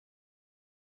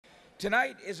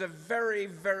Tonight is a very,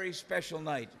 very special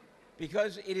night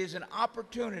because it is an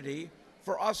opportunity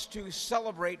for us to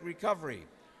celebrate recovery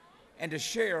and to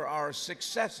share our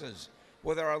successes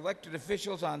with our elected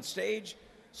officials on stage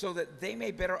so that they may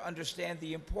better understand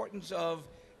the importance of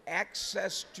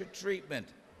access to treatment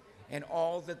and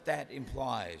all that that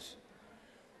implies.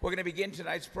 We're going to begin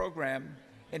tonight's program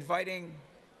inviting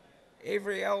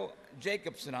Avreayl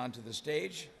Jacobson onto the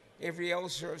stage. Avreayl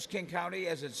serves King County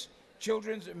as its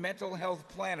children's mental health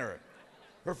planner.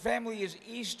 Her family is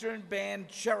Eastern Band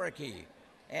Cherokee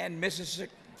and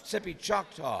Mississippi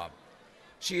Choctaw.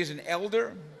 She is an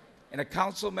elder and a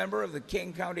council member of the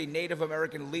King County Native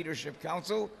American Leadership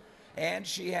Council, and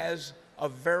she has a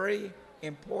very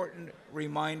important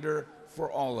reminder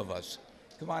for all of us.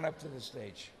 Come on up to the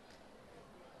stage.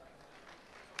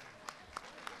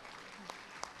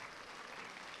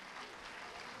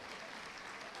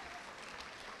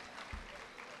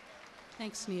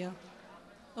 Thanks, Neil.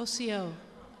 Osio,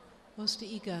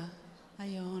 Ostaiga,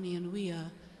 Aya Oni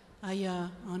Anuia, Aya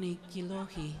Oni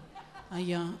Gilohi,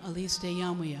 Aya Aliste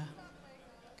Yamuya.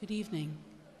 Good evening.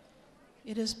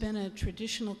 It has been a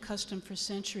traditional custom for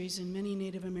centuries in many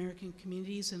Native American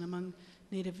communities and among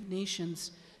Native nations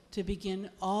to begin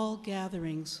all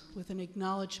gatherings with an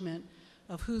acknowledgement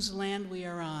of whose land we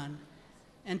are on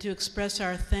and to express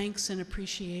our thanks and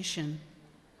appreciation.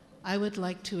 I would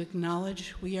like to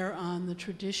acknowledge we are on the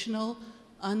traditional,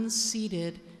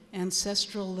 unceded,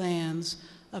 ancestral lands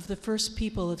of the first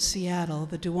people of Seattle,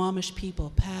 the Duwamish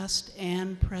people, past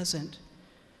and present.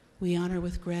 We honor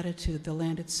with gratitude the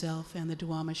land itself and the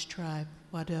Duwamish tribe,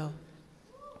 Wado.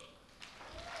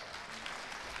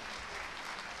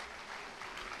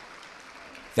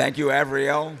 Thank you,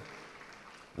 Avreayl.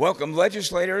 Welcome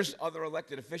legislators, other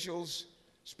elected officials,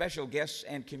 special guests,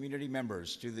 and community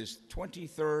members to this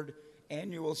 23rd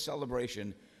annual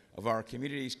celebration of our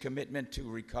community's commitment to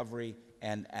recovery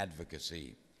and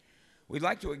advocacy. We'd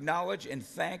like to acknowledge and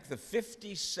thank the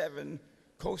 57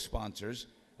 co-sponsors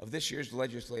of this year's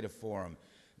Legislative Forum.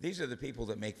 These are the people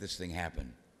that make this thing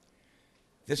happen.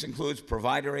 This includes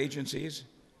provider agencies,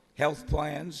 health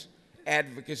plans,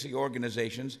 advocacy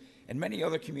organizations, and many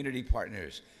other community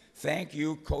partners. Thank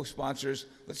you, co-sponsors.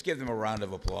 Let's give them a round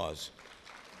of applause.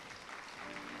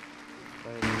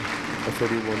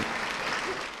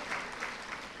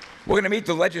 We're going to meet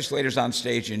the legislators on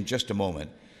stage in just a moment.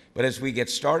 But as we get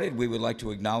started, we would like to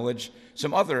acknowledge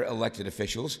some other elected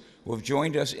officials who have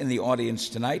joined us in the audience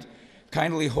tonight.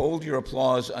 Kindly hold your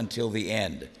applause until the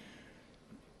end.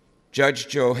 Judge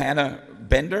Johanna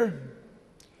Bender,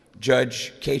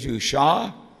 Judge Ketu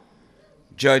Shah,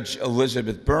 Judge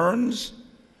Elizabeth Burns,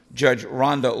 Judge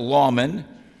Rhonda Lawman,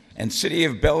 and City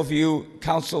of Bellevue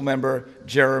Council Member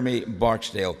Jeremy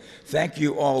Barksdale. Thank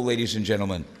you all, ladies and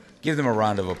gentlemen. Give them a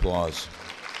round of applause.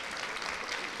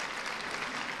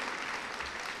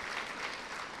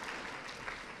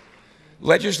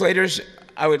 Legislators,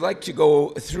 I would like to go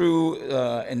through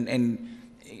and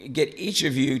get each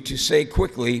of you to say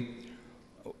quickly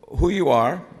who you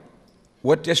are,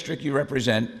 what district you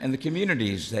represent, and the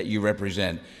communities that you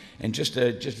represent. And just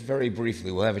very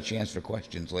briefly, we'll have a chance for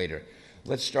questions later.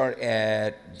 Let's start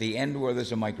at the end where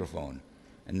there's a microphone,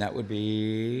 and that would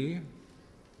be...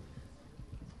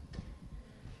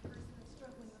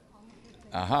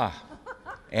 Aha.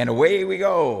 And away we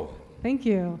go. Thank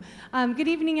you. Good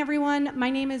evening, everyone. My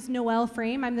name is Noelle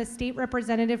Frame. I'm the state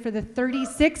representative for the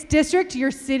 36th district. You're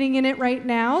sitting in it right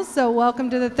now, so welcome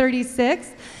to the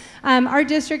 36th. Our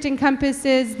district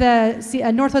encompasses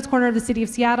the northwest corner of the city of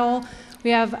Seattle. We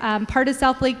have part of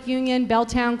South Lake Union,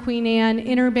 Belltown, Queen Anne,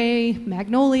 Inner Bay,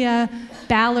 Magnolia,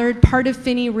 Ballard, part of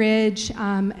Finney Ridge,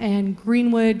 and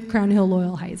Greenwood, Crown Hill,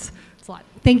 Loyal Heights. It's a lot.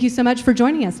 Thank you so much for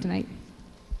joining us tonight.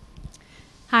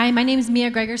 Hi, my name is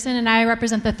Mia Gregerson, and I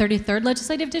represent the 33rd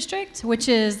Legislative District, which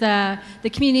is the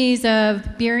communities of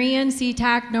Burien,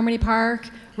 SeaTac, Normandy Park,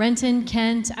 Renton,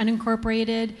 Kent,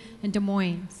 unincorporated, and Des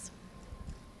Moines.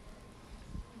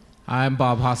 I'm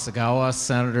Bob Hasagawa,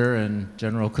 Senator and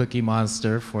General Cookie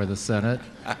Monster for the Senate.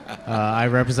 I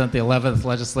represent the 11th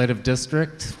Legislative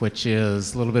District, which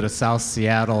is a little bit of South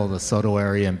Seattle, the Soto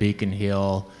area, and Beacon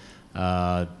Hill,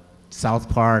 South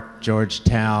Park,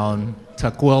 Georgetown,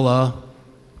 Tukwila.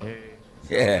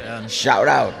 Yeah, shout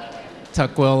out.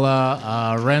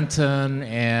 Tukwila, Renton,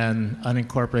 and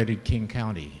unincorporated King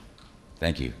County.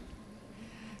 Thank you.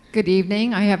 Good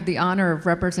evening. I have the honor of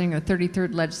representing the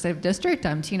 33rd Legislative District.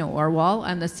 I'm Tina Orwell.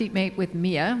 I'm the seatmate with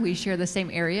Mia. We share the same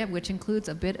area, which includes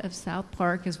a bit of South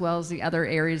Park as well as the other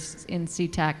areas in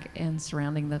SeaTac and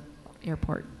surrounding the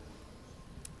airport.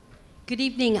 Good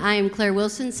evening. I am Claire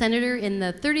Wilson, Senator in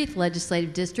the 30th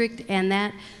Legislative District, and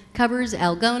that covers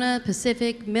Algona,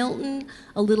 Pacific, Milton,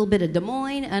 a little bit of Des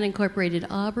Moines, unincorporated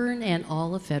Auburn, and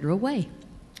all of Federal Way.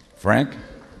 Frank?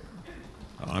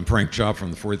 I'm Frank Chop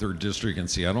from the 43rd District in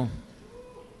Seattle.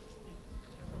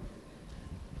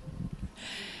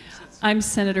 I'm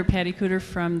Senator Patty Cooter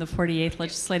from the 48th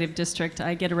Legislative District.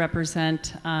 I get to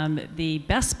represent the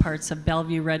best parts of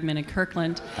Bellevue, Redmond, and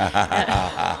Kirkland.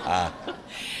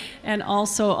 And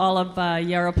also all of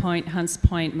Yarrow Point, Hunts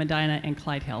Point, Medina, and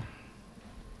Clyde Hill.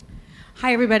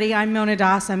 Hi, everybody. I'm Mona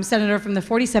Doss. I'm Senator from the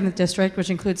 47th District, which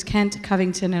includes Kent,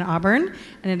 Covington, and Auburn.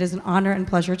 And it is an honor and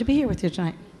pleasure to be here with you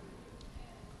tonight.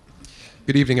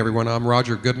 Good evening, everyone. I'm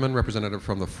Roger Goodman, representative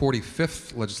from the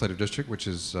 45th Legislative District, which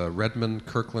is Redmond,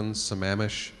 Kirkland,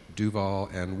 Sammamish,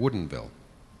 Duval, and Woodinville.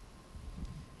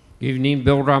 Good evening,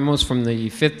 Bill Ramos from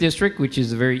the 5th District, which is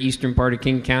the very eastern part of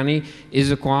King County,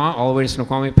 Issaquah, all the way to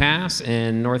Snoqualmie Pass,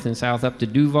 and north and south up to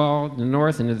Duval, the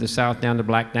north, and to the south down to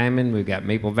Black Diamond. We've got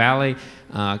Maple Valley,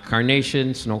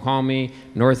 Carnation, Snoqualmie,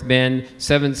 North Bend,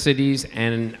 7 cities,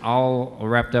 and all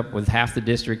wrapped up with half the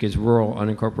district is rural,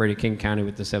 unincorporated King County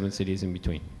with the 7 cities in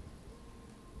between.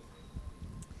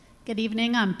 Good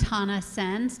evening. I'm Tana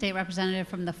Sen, State Representative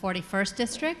from the 41st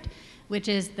District, which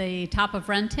is the top of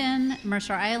Renton,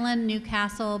 Mercer Island,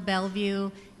 Newcastle, Bellevue,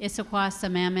 Issaquah,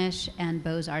 Sammamish, and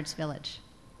Beaux Arts Village.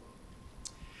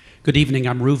 Good evening.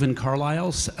 I'm Reuven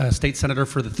Carlisle, State Senator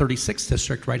for the 36th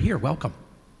District right here. Welcome.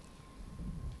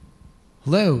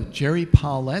 Hello, Jerry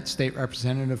Paulette, State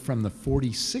Representative from the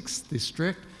 46th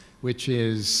District, which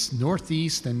is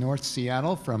northeast and north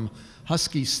Seattle from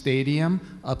Husky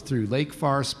Stadium up through Lake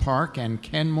Forest Park and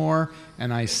Kenmore,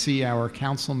 and I see our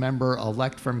council member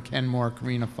elect from Kenmore,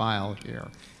 Karina File, here.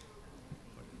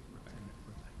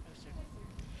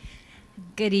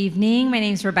 Good evening. My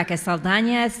name is Rebecca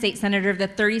Saldana, State Senator of the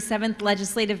 37th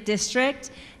Legislative District.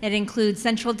 It includes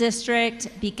Central District,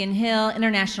 Beacon Hill,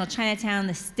 International Chinatown,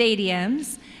 the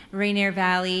stadiums, Rainier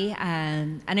Valley,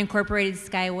 unincorporated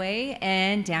Skyway,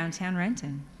 and downtown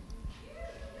Renton.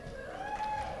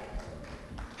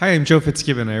 Hi, I'm Joe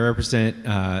Fitzgibbon. I represent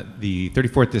the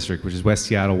 34th District, which is West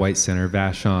Seattle, White Center,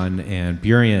 Vashon, and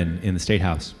Burien in the State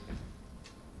House.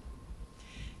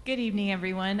 Good evening,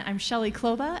 everyone. I'm Shelley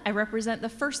Kloba. I represent the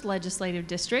 1st Legislative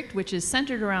District, which is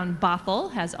centered around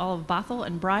Bothell, has all of Bothell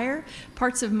and Briar,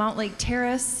 parts of Mount Lake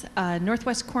Terrace,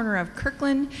 northwest corner of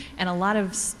Kirkland, and a lot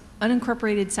of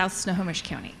unincorporated South Snohomish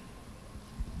County.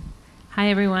 Hi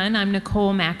everyone, I'm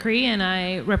Nicole Macri and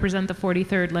I represent the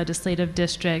 43rd Legislative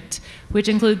District, which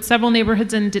includes several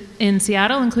neighborhoods in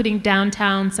Seattle, including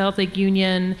downtown, South Lake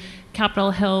Union,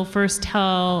 Capitol Hill, First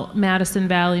Hill, Madison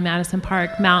Valley, Madison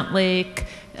Park, Mount Lake,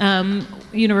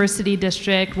 University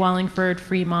District, Wallingford,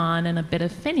 Fremont, and a bit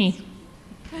of Finney.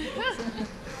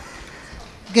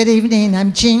 Good evening,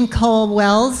 I'm Jean Cole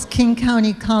Wells, King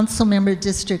County Council Member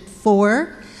District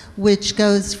 4. Which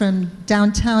goes from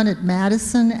downtown at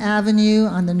Madison Avenue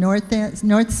on the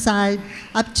north side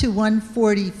up to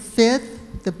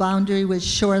 145th, the boundary with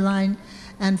Shoreline,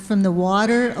 and from the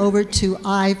water over to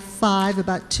I-5,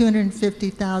 about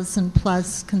 250,000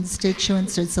 plus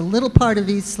constituents. There's a little part of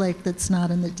Eastlake that's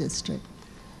not in the district.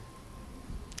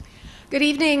 Good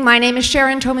evening. My name is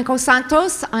Sharon Tomiko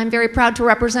Santos. I'm very proud to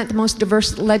represent the most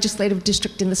diverse legislative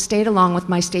district in the state, along with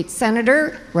my state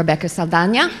senator, Rebecca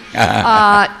Saldana.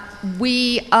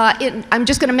 I'm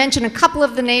just going to mention a couple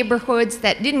of the neighborhoods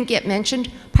that didn't get mentioned: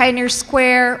 Pioneer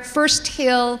Square, First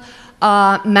Hill,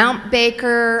 Mount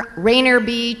Baker, Rainier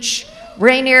Beach,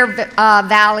 Rainier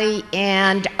Valley,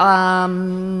 and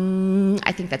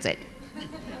I think that's it.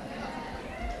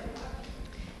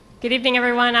 Good evening,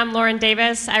 everyone. I'm Lauren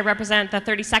Davis. I represent the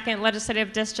 32nd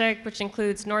Legislative District, which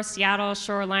includes North Seattle,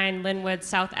 Shoreline, Linwood,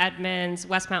 South Edmonds,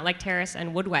 Westmount Lake Terrace,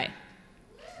 and Woodway.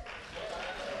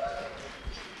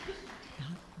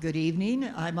 Good evening.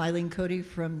 I'm Eileen Cody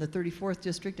from the 34th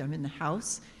District. I'm in the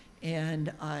House,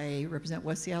 and I represent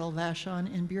West Seattle,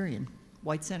 Vashon, and Burien,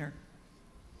 White Center.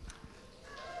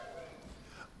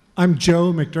 I'm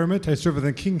Joe McDermott. I serve on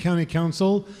the King County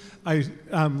Council. I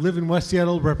live in West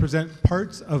Seattle, represent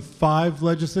parts of 5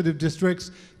 legislative districts.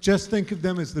 Just think of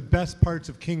them as the best parts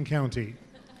of King County.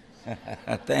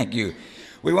 Thank you.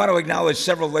 We want to acknowledge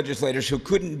several legislators who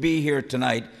couldn't be here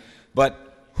tonight,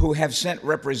 but who have sent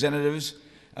representatives.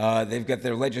 They've got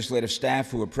their legislative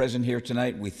staff who are present here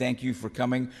tonight. We thank you for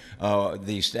coming.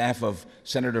 The staff of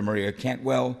Senator Maria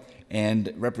Cantwell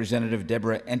and Representative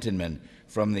Deborah Entenman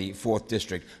from the 4th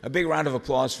District. A big round of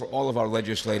applause for all of our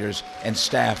legislators and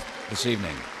staff this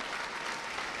evening.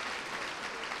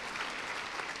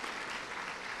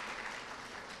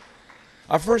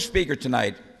 Our first speaker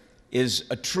tonight is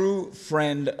a true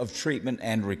friend of treatment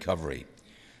and recovery.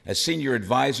 As senior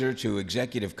advisor to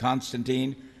Executive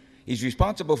Constantine, he's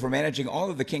responsible for managing all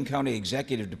of the King County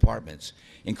executive departments,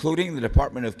 including the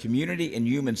Department of Community and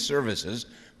Human Services.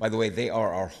 By the way, they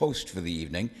are our host for the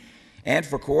evening, and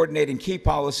for coordinating key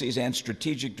policies and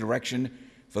strategic direction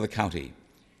for the county.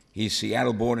 He's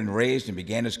Seattle born and raised and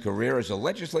began his career as a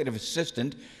legislative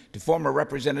assistant to former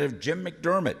Representative Jim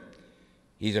McDermott.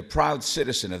 He's a proud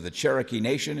citizen of the Cherokee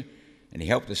Nation, and he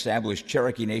helped establish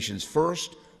Cherokee Nation's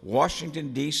first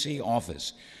Washington, D.C.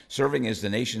 office, serving as the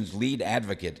nation's lead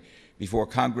advocate before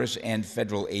Congress and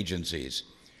federal agencies.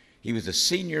 He was a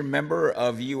senior member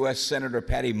of U.S. Senator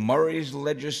Patty Murray's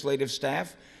legislative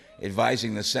staff,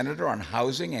 advising the senator on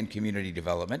housing and community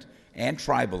development and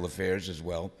tribal affairs as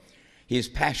well. He is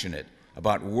passionate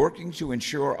about working to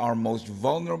ensure our most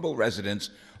vulnerable residents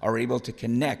are able to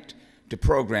connect to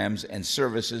programs and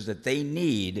services that they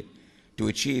need to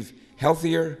achieve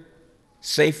healthier,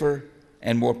 safer,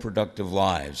 and more productive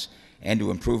lives, and to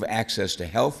improve access to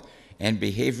health and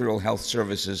behavioral health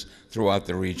services throughout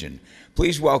the region.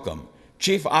 Please welcome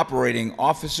Chief Operating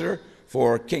Officer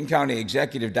for King County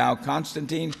Executive Dow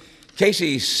Constantine,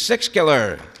 Casey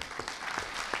Sixkiller.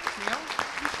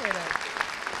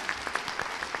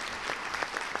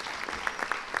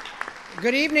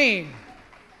 Good evening.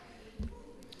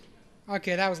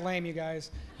 Okay, that was lame, you guys.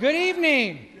 Good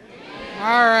evening.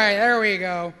 All right, there we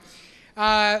go.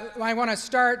 I want to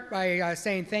start by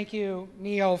saying thank you,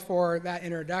 Neil, for that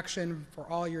introduction, for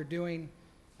all you're doing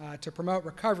to promote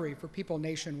recovery for people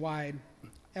nationwide.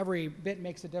 Every bit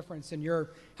makes a difference, and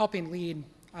you're helping lead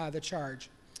the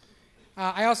charge.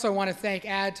 I also want to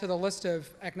add to the list of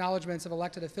acknowledgments of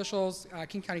elected officials,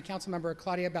 King County Councilmember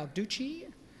Claudia Balducci,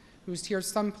 who's here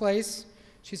someplace.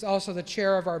 She's also the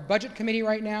chair of our budget committee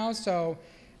right now, so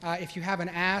if you haven't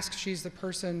asked, she's the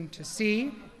person to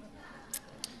see.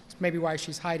 That's maybe why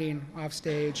she's hiding off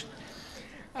stage.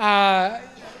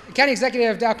 County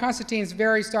Executive Dow Constantine's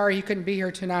very sorry he couldn't be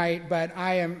here tonight, but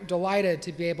I am delighted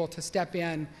to be able to step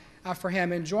in for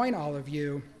him and join all of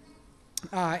you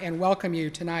and welcome you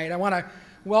tonight. I want to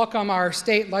welcome our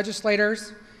state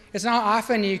legislators. It's not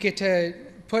often you get to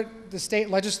put the state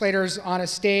legislators on a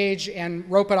stage and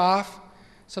rope it off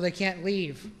so they can't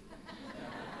leave.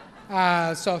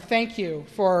 So thank you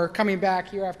for coming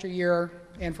back year after year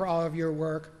and for all of your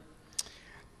work.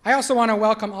 I also want to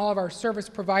welcome all of our service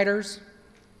providers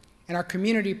and our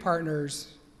community partners,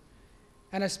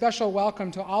 and a special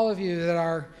welcome to all of you that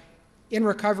are in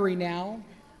recovery now,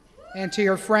 and to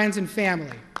your friends and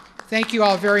family. Thank you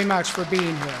all very much for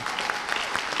being here.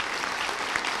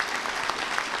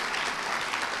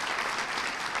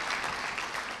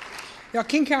 Now,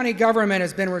 King County government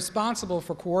has been responsible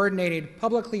for coordinating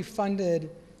publicly funded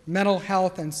mental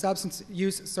health and substance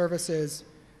use services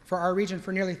for our region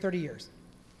for nearly 30 years.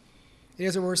 It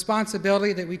is a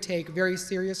responsibility that we take very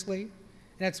seriously,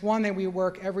 and it's one that we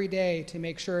work every day to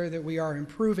make sure that we are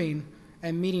improving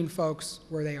and meeting folks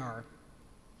where they are.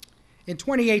 In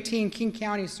 2018, King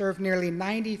County served nearly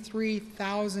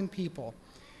 93,000 people,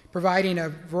 providing a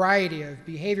variety of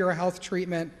behavioral health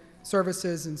treatment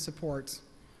services and supports.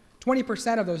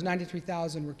 20% of those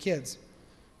 93,000 were kids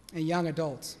and young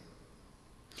adults.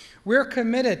 We're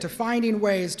committed to finding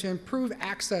ways to improve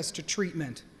access to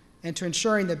treatment and to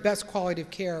ensuring the best quality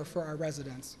of care for our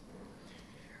residents.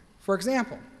 For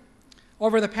example,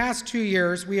 over the past 2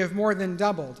 years, we have more than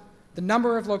doubled the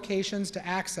number of locations to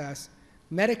access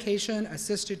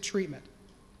medication-assisted treatment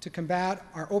to combat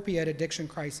our opiate addiction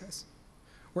crisis.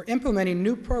 We're implementing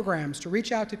new programs to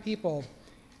reach out to people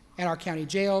in our county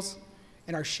jails,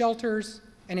 in our shelters,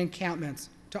 and encampments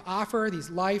to offer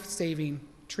these life-saving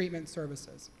treatment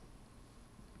services.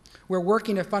 We're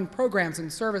working to fund programs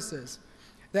and services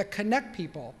that connect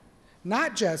people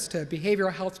not just to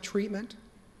behavioral health treatment,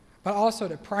 but also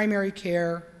to primary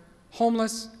care,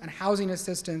 homeless and housing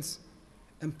assistance,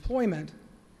 employment,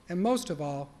 and most of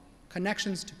all,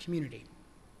 connections to community.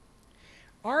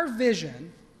 Our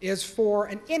vision is for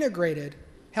an integrated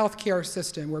healthcare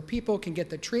system where people can get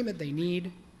the treatment they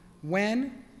need,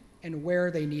 when and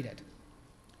where they need it.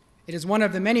 It is one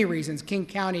of the many reasons King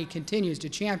County continues to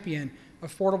champion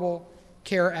Affordable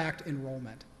Care Act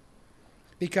enrollment,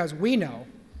 because we know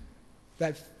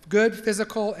that good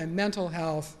physical and mental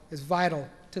health is vital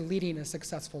to leading a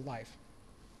successful life.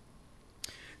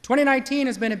 2019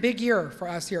 has been a big year for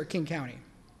us here at King County.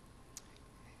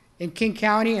 In King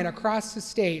County and across the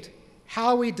state,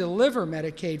 how we deliver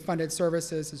Medicaid-funded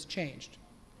services has changed.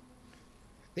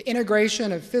 The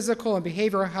integration of physical and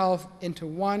behavioral health into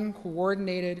one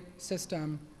coordinated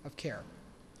system of care.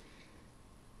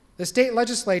 The state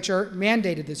legislature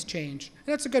mandated this change, and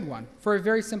that's a good one, for a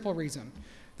very simple reason.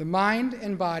 The mind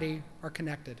and body are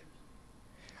connected.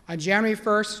 On January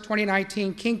 1st,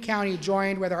 2019, King County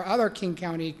joined with our other King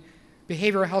County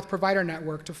behavioral health provider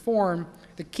network to form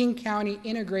the King County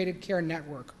Integrated Care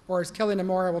Network, or as Kelli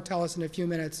Nomura will tell us in a few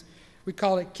minutes, we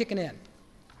call it Kickin' In.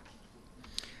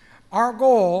 Our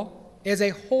goal is a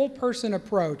whole person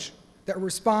approach that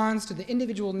responds to the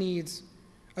individual needs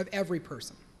of every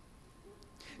person.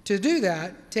 To do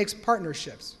that takes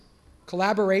partnerships,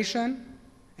 collaboration,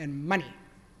 and money.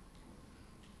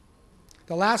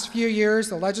 The last few years,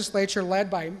 the legislature,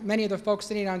 led by many of the folks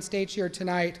sitting on stage here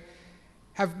tonight,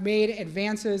 have made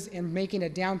advances in making a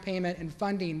down payment and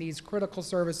funding these critical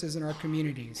services in our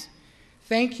communities.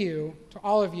 Thank you to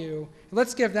all of you.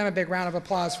 Let's give them a big round of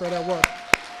applause for their work.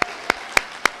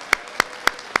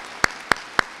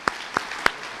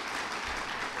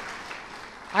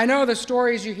 I know the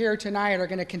stories you hear tonight are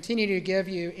going to continue to give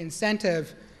you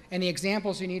incentive and the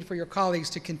examples you need for your colleagues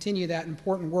to continue that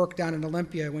important work down in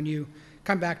Olympia when you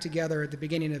come back together at the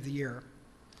beginning of the year.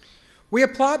 We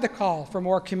applaud the call for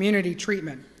more community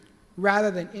treatment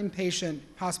rather than inpatient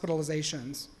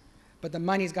hospitalizations, but the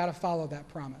money's got to follow that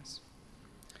promise.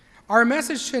 Our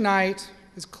message tonight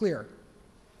is clear.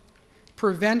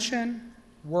 Prevention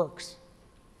works.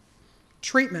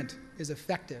 Treatment is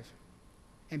effective,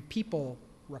 and people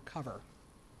recover.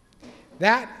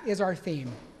 That is our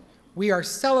theme. We are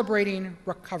celebrating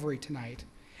recovery tonight.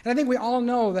 And I think we all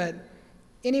know that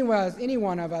any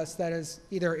one of us that has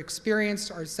either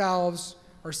experienced ourselves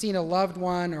or seen a loved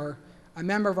one or a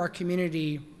member of our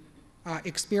community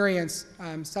experience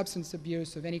substance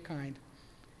abuse of any kind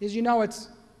is, you know, it's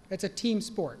a team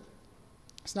sport.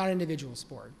 It's not an individual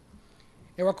sport.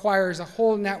 It requires a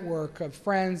whole network of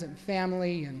friends and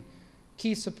family and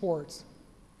key supports.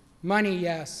 Money,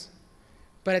 yes,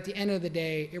 but at the end of the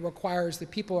day, it requires the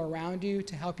people around you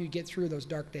to help you get through those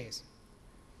dark days.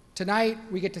 Tonight,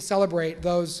 we get to celebrate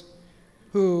those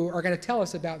who are going to tell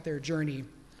us about their journey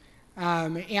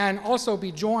and also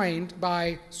be joined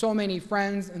by so many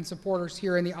friends and supporters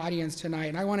here in the audience tonight.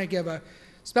 And I want to give a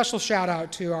special shout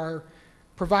out to our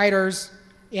providers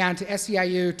and to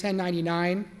SEIU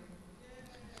 1099.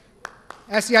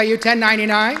 SEIU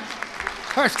 1099,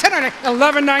 or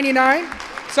 1199,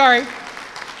 sorry,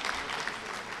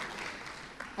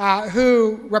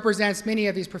 who represents many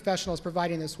of these professionals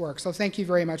providing this work. So thank you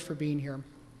very much for being here.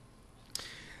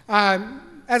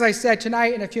 As I said,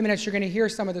 tonight in a few minutes you're going to hear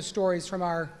some of the stories from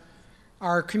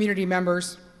our community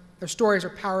members. Their stories are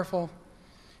powerful.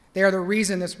 They are the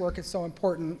reason this work is so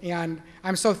important, and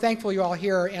I'm so thankful you're all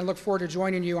here and look forward to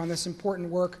joining you on this important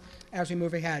work as we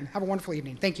move ahead. Have a wonderful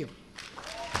evening. Thank you.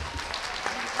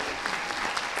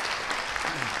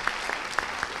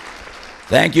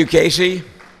 Thank you, Casey.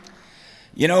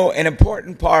 You know, an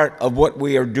important part of what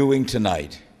we are doing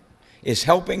tonight is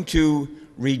helping to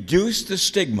reduce the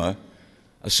stigma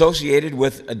associated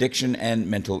with addiction and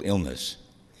mental illness.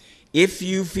 If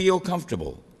you feel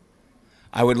comfortable,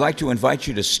 I would like to invite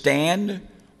you to stand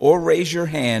or raise your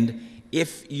hand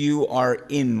if you are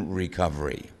in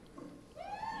recovery.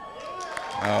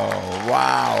 Oh,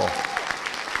 wow.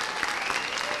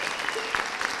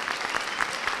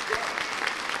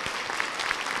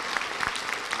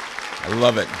 I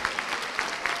love it.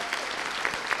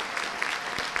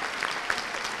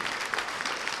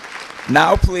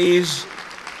 Now, please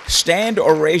stand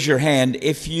or raise your hand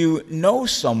if you know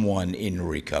someone in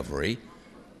recovery.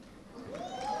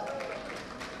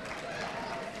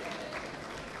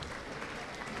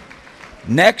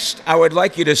 Next, I would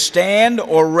like you to stand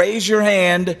or raise your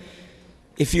hand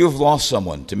if you have lost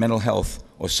someone to mental health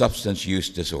or substance use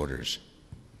disorders.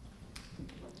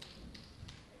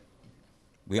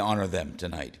 We honor them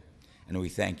tonight, and we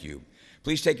thank you.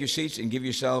 Please take your seats and give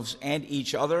yourselves and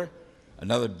each other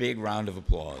another big round of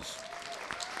applause.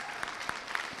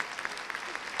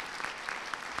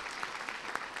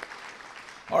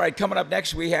 All right, coming up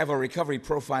next, we have a recovery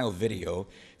profile video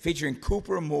featuring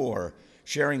Cooper Moore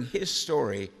sharing his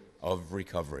story of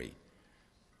recovery.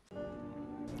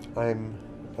 I'm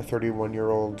a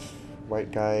 31-year-old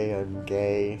white guy. I'm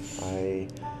gay.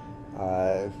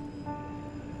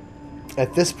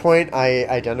 At this point, I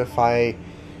identify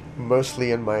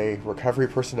mostly in my recovery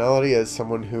personality as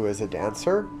someone who is a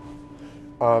dancer,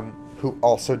 who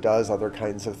also does other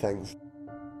kinds of things.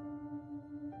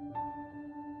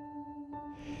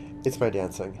 It's my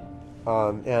dancing.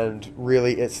 And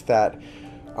really it's that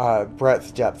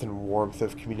breadth, depth, and warmth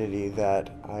of community that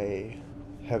I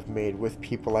have made with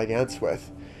people I dance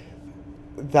with.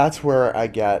 That's where I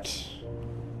get,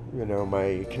 you know,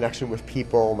 my connection with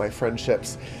people, my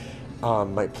friendships,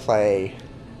 my play,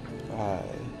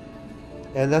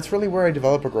 And that's really where I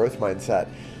develop a growth mindset.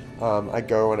 I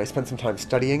go and I spend some time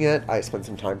studying it, I spend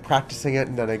some time practicing it,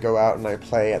 and then I go out and I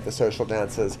play at the social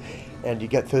dances, and you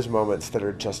get those moments that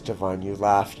are just divine. You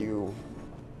laugh, you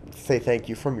say thank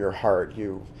you from your heart,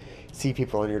 you see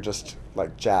people and you're just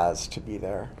like jazzed to be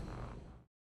there.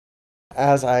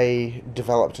 As I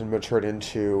developed and matured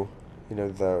into,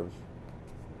 the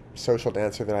social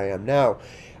dancer that I am now,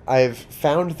 I've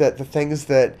found that the things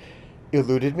that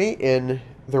eluded me in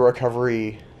the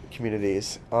recovery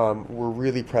communities were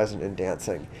really present in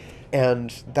dancing.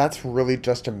 And that's really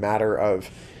just a matter of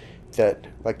that,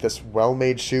 like, this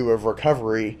well-made shoe of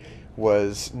recovery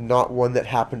was not one that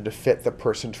happened to fit the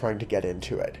person trying to get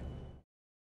into it.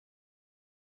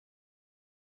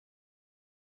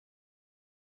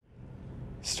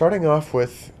 Starting off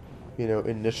with,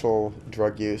 initial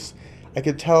drug use, I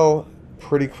could tell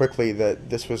pretty quickly that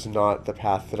this was not the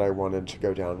path that I wanted to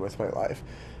go down with my life.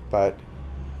 But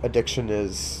addiction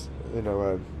is,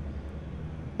 an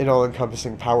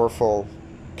all-encompassing, powerful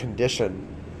condition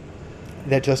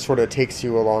that just sort of takes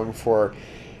you along for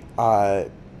a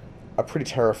pretty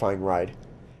terrifying ride.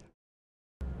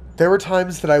 There were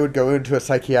times that I would go into a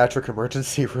psychiatric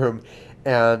emergency room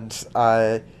and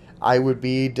I would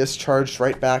be discharged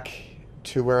right back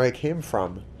to where I came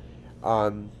from,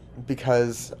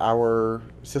 because our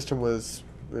system was,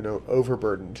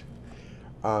 overburdened.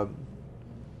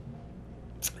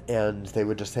 And they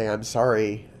would just say, "I'm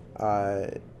sorry,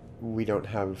 we don't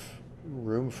have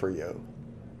room for you."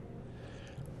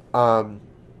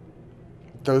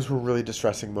 Those were really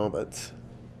distressing moments.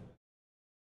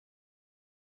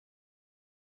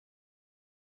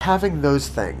 Having those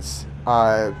things,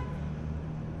 a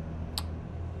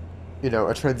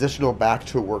transitional back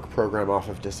to work program off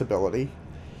of disability,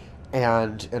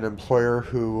 and an employer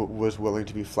who was willing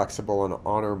to be flexible and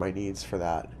honor my needs for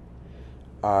that,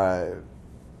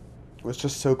 was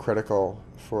just so critical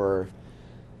for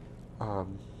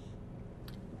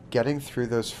getting through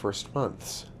those first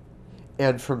months.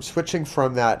 And from switching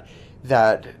from that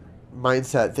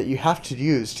mindset that you have to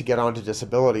use to get onto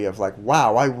disability of like,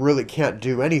 wow, I really can't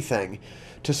do anything,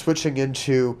 to switching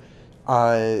into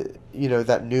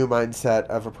that new mindset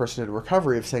of a person in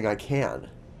recovery of saying I can.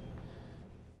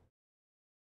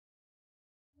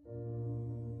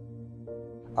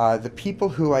 The people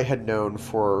who I had known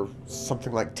for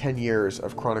something like 10 years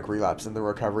of chronic relapse in the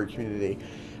recovery community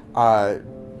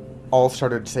all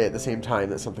started to say at the same time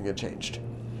that something had changed.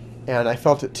 And I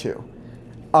felt it too.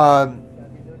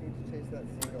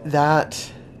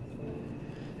 That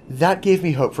gave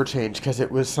me hope for change, because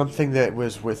it was something that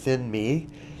was within me,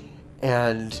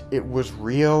 and it was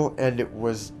real, and it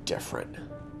was different.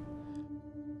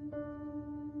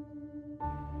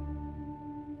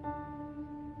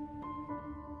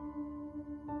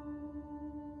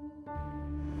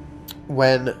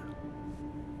 When,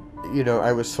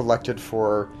 I was selected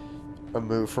for a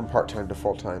move from part-time to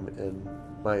full-time in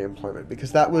my employment,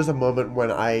 because that was a moment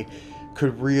when I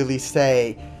could really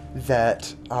say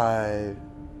that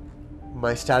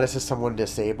my status as someone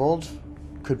disabled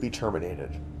could be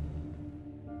terminated.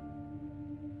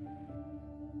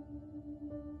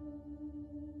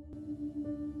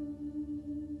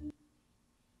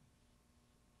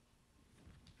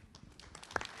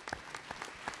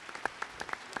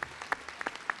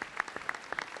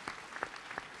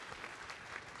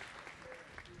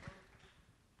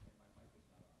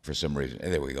 For some reason.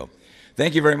 There we go.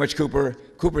 Thank you very much, Cooper.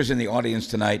 Cooper's in the audience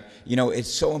tonight. It's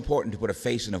so important to put a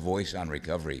face and a voice on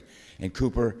recovery. And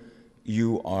Cooper,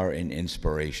 you are an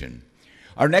inspiration.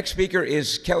 Our next speaker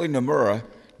is Kelli Nomura,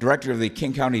 Director of the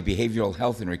King County Behavioral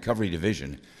Health and Recovery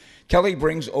Division. Kelli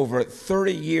brings over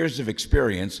 30 years of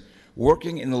experience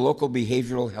working in the local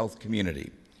behavioral health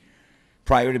community.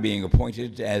 Prior to being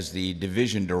appointed as the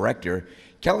division director,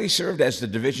 Kelli served as the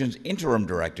division's interim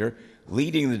director,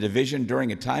 leading the division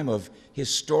during a time of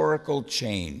historical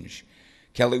change.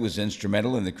 Kelli was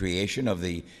instrumental in the creation of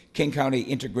the King County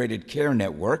Integrated Care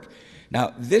Network.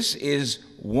 Now, this is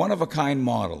one-of-a-kind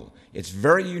model. It's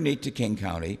very unique to King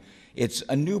County. It's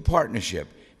a new partnership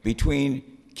between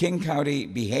King County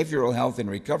Behavioral Health and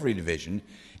Recovery Division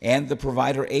and the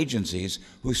provider agencies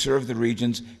who serve the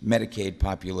region's Medicaid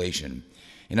population.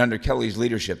 And under Kelli's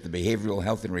leadership, the Behavioral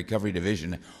Health and Recovery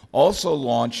Division also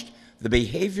launched the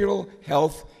Behavioral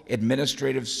Health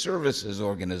Administrative Services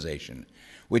Organization,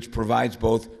 which provides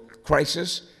both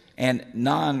crisis and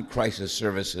non-crisis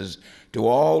services to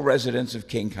all residents of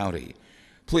King County.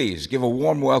 Please give a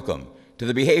warm welcome to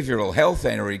the Behavioral Health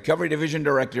and Recovery Division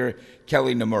Director,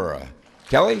 Kelli Nomura.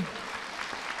 Kelli?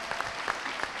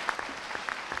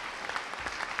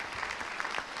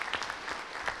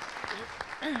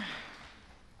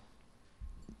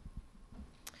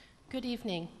 good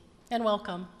evening and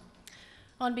welcome.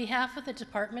 On behalf of the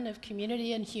Department of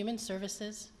Community and Human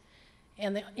Services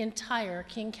and the entire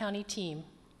King County team,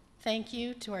 thank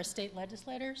you to our state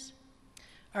legislators,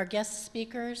 our guest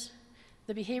speakers,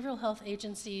 the behavioral health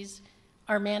agencies,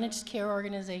 our managed care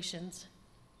organizations,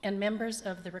 and members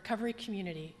of the recovery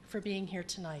community for being here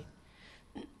tonight.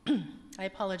 I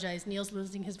apologize, Neil's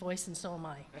losing his voice and so am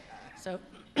I. So,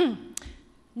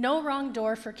 no wrong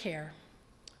door for care.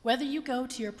 Whether you go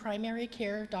to your primary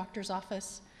care doctor's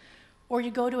office or you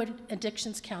go to an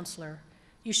addictions counselor,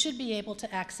 you should be able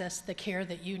to access the care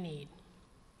that you need.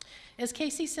 As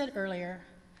Casey said earlier,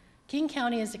 King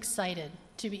County is excited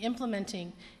to be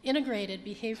implementing integrated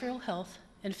behavioral health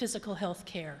and physical health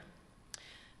care.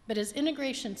 But as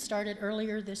integration started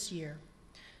earlier this year,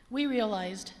 we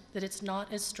realized that it's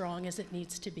not as strong as it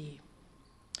needs to be.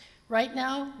 Right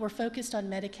now, we're focused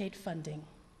on Medicaid funding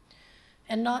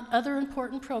and not other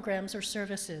important programs or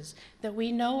services that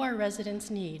we know our residents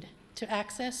need to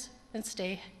access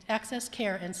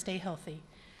care and stay healthy.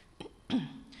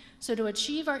 So to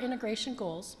achieve our integration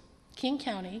goals, King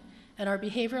County and our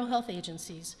behavioral health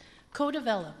agencies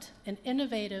co-developed an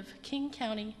innovative King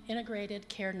County Integrated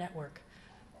Care Network,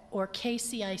 or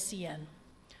KCICN,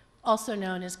 also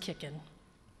known as KICN.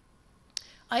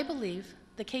 I believe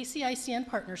the KCICN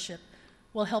partnership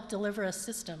will help deliver a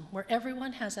system where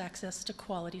everyone has access to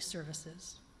quality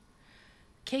services.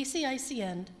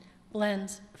 KCICN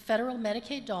blends federal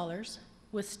Medicaid dollars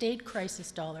with state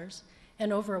crisis dollars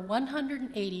and over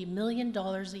 $180 million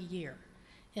a year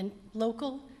in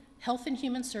local health and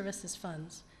human services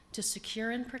funds to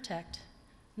secure and protect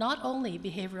not only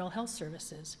behavioral health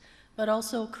services, but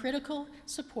also critical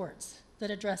supports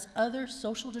that address other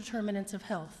social determinants of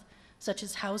health, such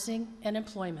as housing and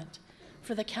employment,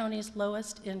 for the county's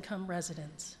lowest income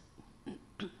residents.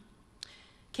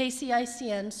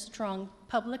 KCICN's strong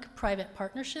public-private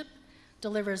partnership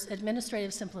delivers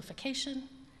administrative simplification,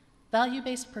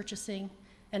 value-based purchasing,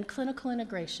 and clinical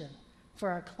integration for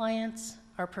our clients,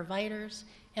 our providers,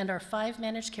 and our 5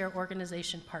 managed care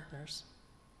organization partners.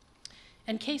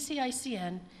 And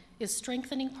KCICN is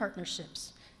strengthening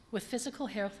partnerships with physical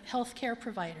health care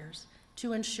providers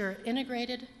to ensure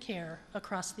integrated care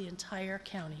across the entire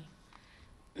county.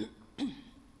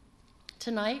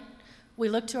 Tonight, we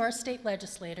look to our state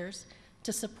legislators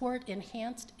to support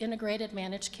enhanced integrated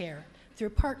managed care through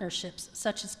partnerships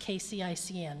such as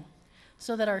KCICN,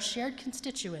 so that our shared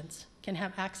constituents can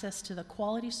have access to the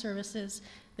quality services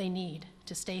they need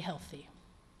to stay healthy.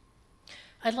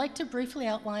 I'd like to briefly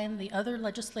outline the other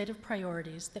legislative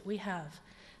priorities that we have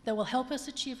that will help us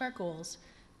achieve our goals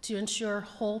to ensure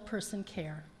whole person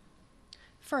care.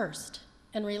 First,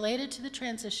 and related to the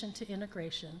transition to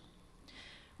integration,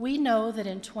 we know that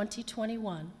in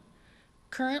 2021,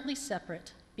 currently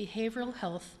separate behavioral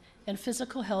health and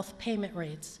physical health payment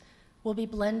rates will be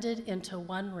blended into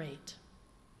one rate.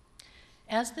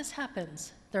 As this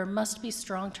happens, there must be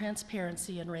strong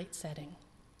transparency in rate setting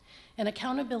and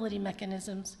accountability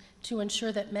mechanisms to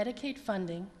ensure that Medicaid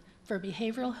funding for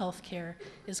behavioral health care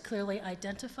is clearly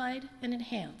identified and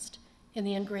enhanced in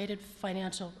the integrated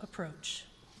financial approach.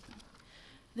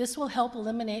 This will help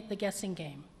eliminate the guessing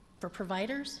game for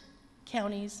providers,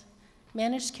 counties,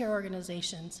 managed care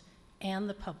organizations, and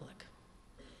the public.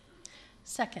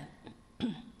 Second,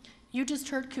 you just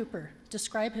heard Cooper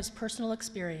describe his personal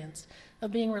experience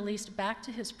of being released back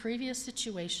to his previous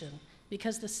situation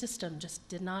because the system just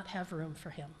did not have room for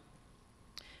him.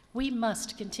 We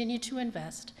must continue to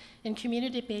invest in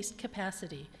community-based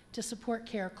capacity to support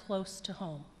care close to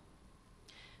home.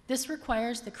 This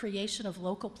requires the creation of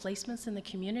local placements in the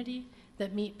community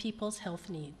that meet people's health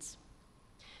needs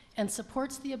and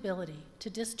supports the ability to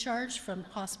discharge from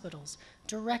hospitals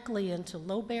directly into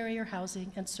low-barrier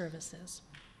housing and services.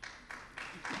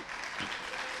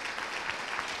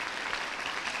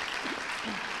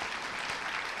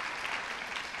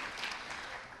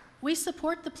 We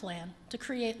support the plan to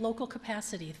create local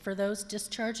capacity for those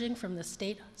discharging from the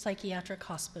state psychiatric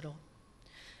hospital.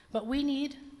 But we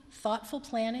need thoughtful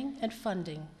planning and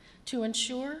funding to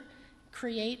ensure,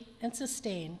 create, and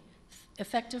sustain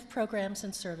effective programs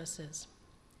and services,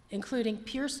 including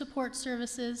peer support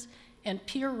services and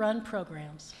peer-run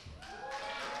programs.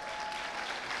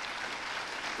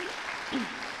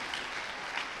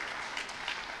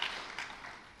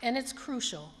 And it's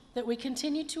crucial that we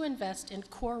continue to invest in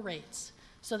core rates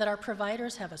so that our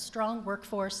providers have a strong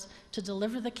workforce to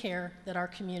deliver the care that our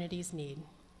communities need.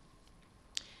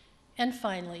 And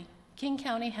finally, King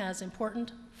County has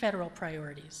important federal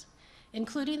priorities,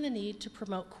 including the need to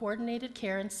promote coordinated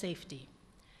care and safety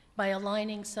by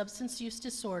aligning substance use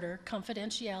disorder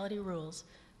confidentiality rules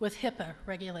with HIPAA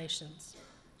regulations.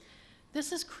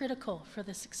 This is critical for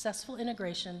the successful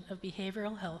integration of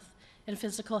behavioral health and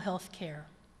physical health care.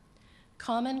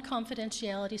 Common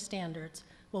confidentiality standards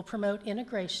will promote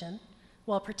integration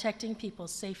while protecting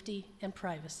people's safety and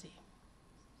privacy.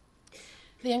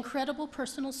 The incredible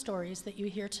personal stories that you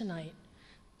hear tonight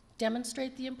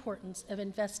demonstrate the importance of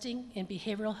investing in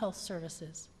behavioral health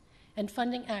services and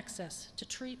funding access to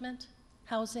treatment,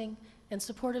 housing, and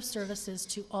supportive services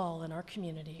to all in our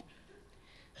community.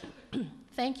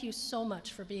 Thank you so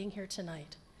much for being here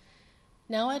tonight.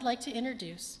 Now I'd like to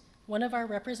introduce one of our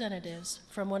representatives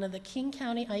from one of the King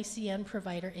County ICN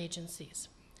provider agencies,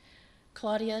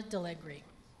 Claudia Delegri.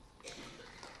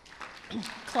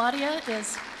 Claudia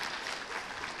is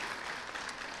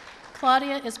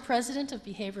President of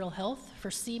Behavioral Health for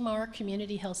CMAR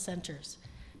Community Health Centers,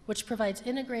 which provides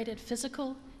integrated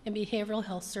physical and behavioral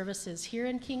health services here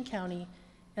in King County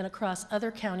and across other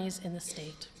counties in the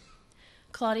state.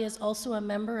 Claudia is also a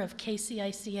member of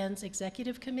KCICN's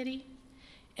Executive Committee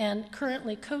and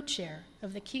currently co-chair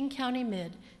of the King County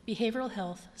Mid Behavioral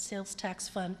Health Sales Tax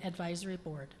Fund Advisory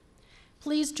Board.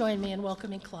 Please join me in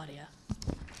welcoming Claudia.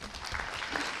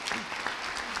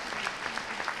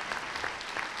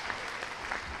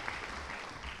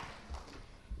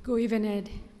 Good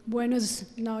evening. Buenos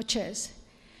noches.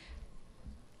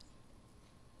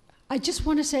 I just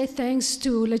want to say thanks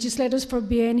to legislators for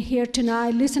being here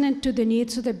tonight, listening to the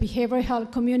needs of the behavioral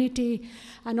health community,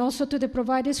 and also to the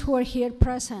providers who are here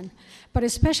present. But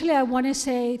especially I want to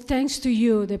say thanks to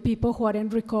you, the people who are in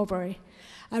recovery.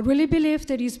 I really believe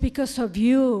that it's because of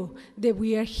you that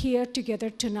we are here together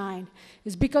tonight.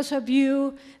 It's because of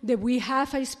you that we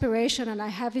have inspiration, and I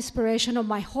have inspiration of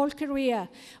my whole career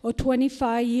of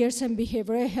 25 years in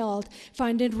behavioral health,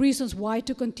 finding reasons why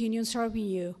to continue serving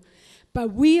you.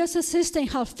 But we as a system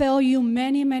have failed you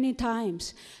many, many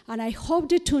times. And I hope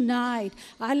that tonight,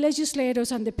 our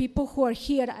legislators and the people who are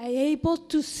here are able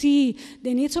to see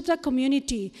the needs of the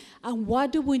community and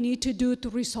what do we need to do to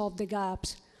resolve the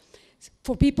gaps.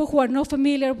 For people who are not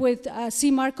familiar with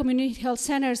CMAR Community Health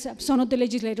Centers, some of the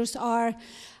legislators are.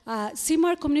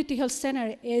 CMAR Community Health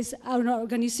Center is an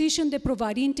organization that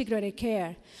provides integrated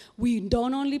care. We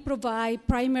don't only provide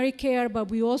primary care, but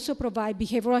we also provide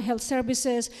behavioral health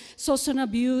services, substance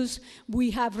abuse. We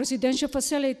have residential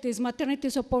facilities, maternity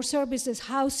support services,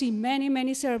 housing, many,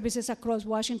 many services across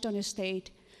Washington State.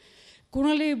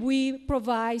 Currently, we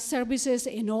provide services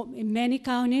in many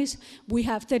counties. We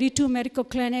have 32 medical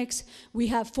clinics. We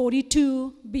have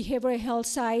 42 behavioral health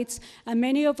sites, and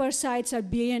many of our sites are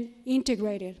being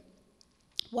integrated.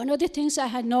 One of the things I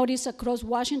had noticed across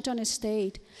Washington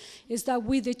State is that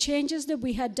with the changes that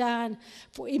we had done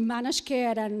in managed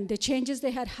care and the changes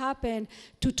that had happened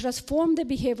to transform the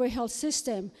behavioral health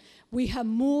system, we have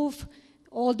moved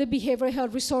all the behavioral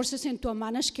health resources into a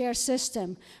managed care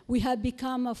system. We have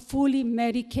become a fully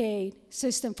Medicaid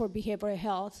system for behavioral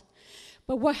health.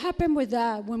 But what happened with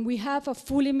that? When we have a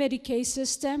fully Medicaid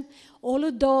system, all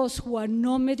of those who are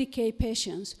non-Medicaid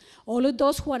patients, all of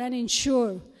those who are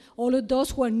uninsured, all of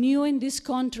those who are new in this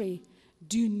country,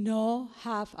 do not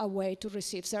have a way to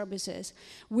receive services.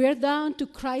 We're down to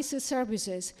crisis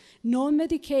services.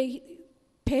 Non-Medicaid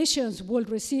patients will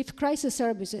receive crisis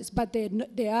services, but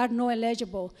they are not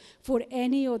eligible for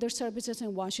any other services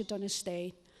in Washington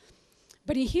State.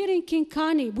 But here in King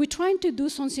County, we're trying to do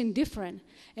something different.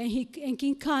 And in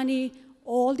King County,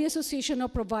 all the association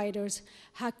of providers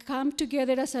have come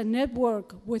together as a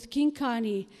network with King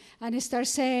County and start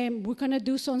saying, we're going to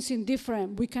do something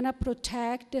different. We're going to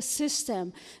protect the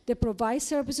system that provides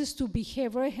services to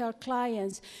behavioral health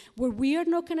clients, where we are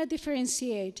not going to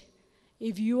differentiate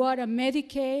if you are a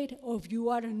Medicaid or if you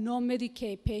are a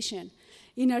non-Medicaid patient.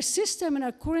 In our system, in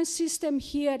our current system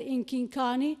here in King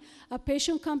County, a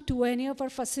patient comes to any of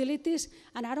our facilities,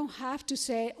 and I don't have to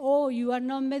say, oh, you are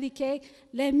non-Medicaid.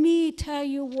 Let me tell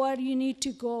you where you need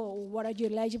to go, what are you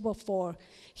eligible for.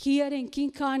 Here in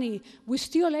King County, we're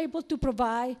still able to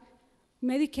provide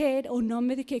Medicaid or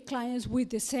non-Medicaid clients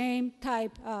with the same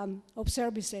type of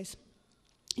services.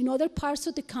 In other parts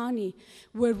of the county,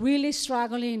 we're really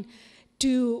struggling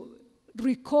to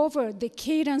recover the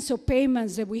cadence of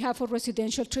payments that we have for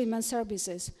residential treatment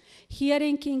services. Here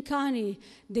in King County,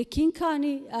 the King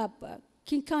County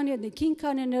and the King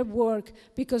County Network,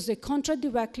 because they contract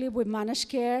directly with managed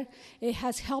care, it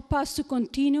has helped us to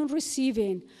continue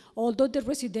receiving all of the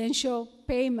residential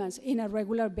payments in a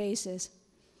regular basis.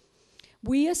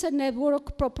 We as a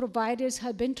network of providers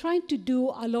have been trying to do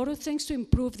a lot of things to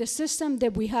improve the system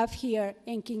that we have here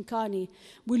in King County.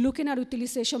 We're looking at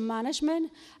utilization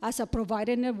management as a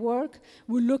provider network.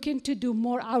 We're looking to do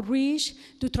more outreach,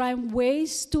 to try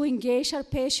ways to engage our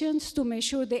patients, to make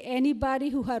sure that anybody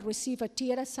who has received a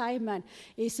tiered assignment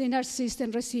is in our system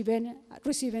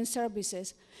receiving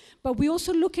services. But we're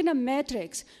also looking at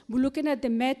metrics. We're looking at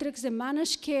the metrics that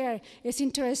managed care is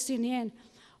interested in,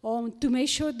 to make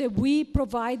sure that we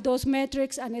provide those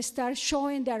metrics and start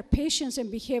showing that our patients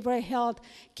in behavioral health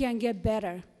can get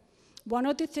better. One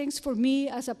of the things for me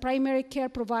as a primary care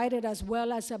provider as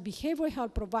well as a behavioral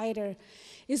health provider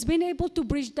is being able to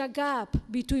bridge the gap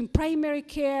between primary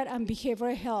care and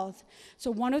behavioral health. So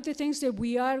one of the things that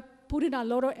we are putting a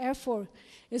lot of effort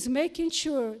is making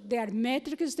sure that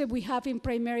metrics that we have in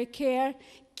primary care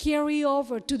carry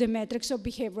over to the metrics of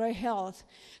behavioral health.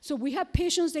 So we have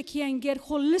patients that can get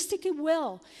holistically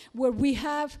well, where we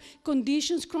have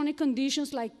conditions, chronic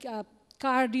conditions like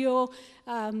cardio,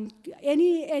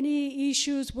 any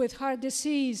issues with heart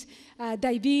disease,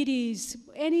 diabetes,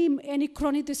 any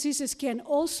chronic diseases can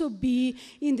also be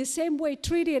in the same way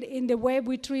treated in the way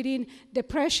we're treating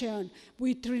depression,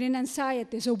 we're treating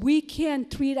anxiety. So we can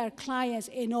treat our clients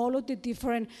in all of the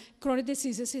different chronic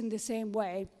diseases in the same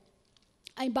way.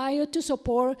 I invite you to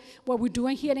support what we're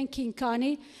doing here in King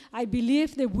County. I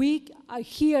believe that we are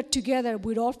here together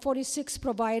with all 46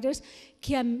 providers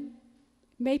can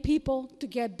make people to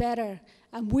get better,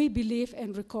 and we believe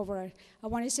in recovery. I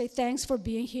want to say thanks for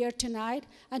being here tonight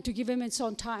and to give him his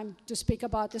own time to speak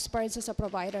about the experience as a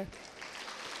provider.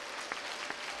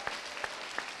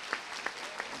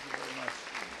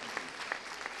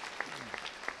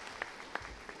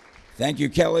 Thank you,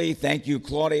 Kelli. Thank you,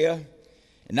 Claudia.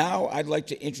 Now I'd like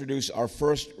to introduce our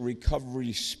first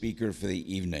recovery speaker for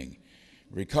the evening.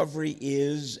 Recovery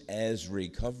is as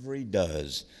recovery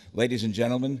does. Ladies and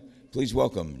gentlemen, please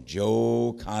welcome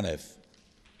Joe Conniff.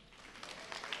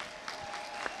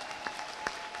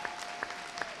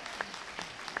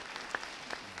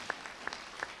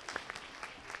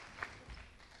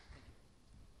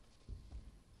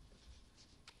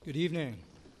 Good evening.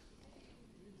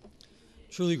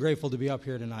 Truly grateful to be up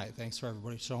here tonight. Thanks for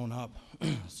everybody showing up,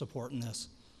 supporting this.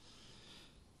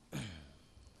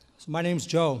 So my name's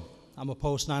Joe. I'm a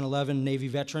post 9/11 Navy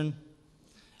veteran.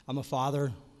 I'm a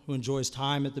father who enjoys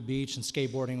time at the beach and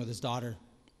skateboarding with his daughter.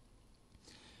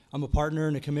 I'm a partner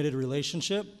in a committed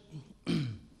relationship.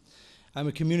 I'm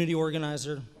a community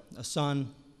organizer, a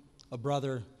son, a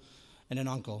brother, and an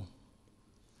uncle.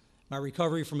 My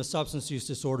recovery from a substance use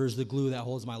disorder is the glue that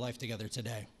holds my life together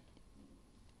today.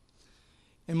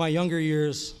 In my younger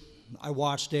years, I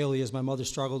watched daily as my mother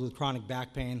struggled with chronic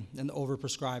back pain and the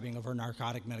overprescribing of her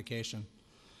narcotic medication.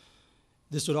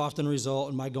 This would often result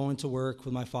in my going to work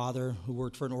with my father, who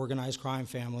worked for an organized crime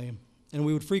family, and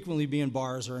we would frequently be in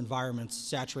bars or environments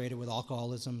saturated with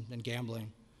alcoholism and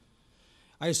gambling.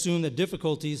 I assumed that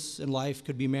difficulties in life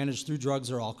could be managed through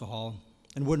drugs or alcohol,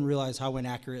 and wouldn't realize how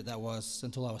inaccurate that was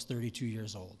until I was 32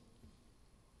 years old.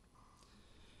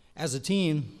 As a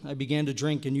teen, I began to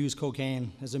drink and use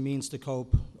cocaine as a means to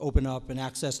cope, open up, and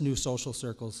access new social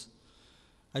circles.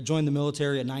 I joined the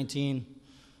military at 19,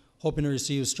 hoping to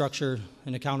receive structure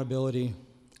and accountability,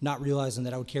 not realizing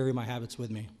that I would carry my habits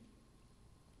with me.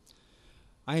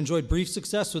 I enjoyed brief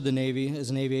success with the Navy as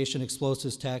an aviation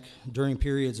explosives tech during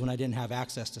periods when I didn't have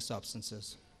access to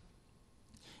substances.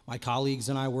 My colleagues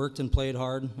and I worked and played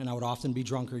hard, and I would often be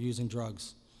drunk or using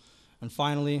drugs. And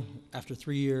finally, after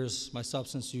 3 years, my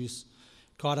substance use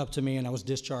caught up to me and I was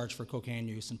discharged for cocaine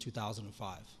use in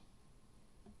 2005.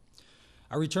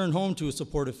 I returned home to a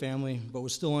supportive family, but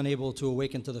was still unable to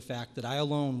awaken to the fact that I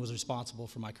alone was responsible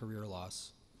for my career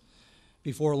loss.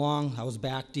 Before long, I was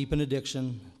back deep in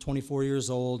addiction, 24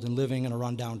 years old, and living in a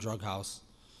rundown drug house.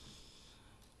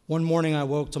 One morning, I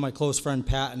woke to my close friend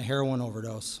Pat in a heroin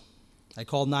overdose. I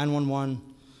called 911,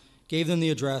 gave them the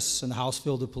address, and the house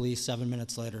filled with police 7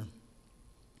 minutes later.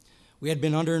 We had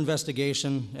been under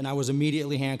investigation, and I was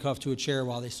immediately handcuffed to a chair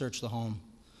while they searched the home.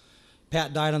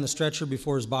 Pat died on the stretcher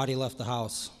before his body left the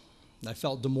house. I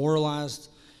felt demoralized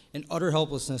and utter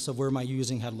helplessness of where my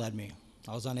using had led me.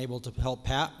 I was unable to help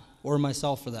Pat, or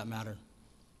myself for that matter.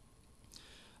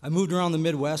 I moved around the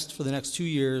Midwest for the next 2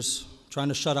 years, trying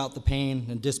to shut out the pain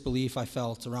and disbelief I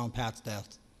felt around Pat's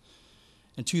death.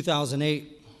 In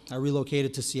 2008, I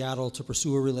relocated to Seattle to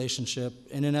pursue a relationship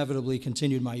and inevitably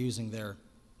continued my using there.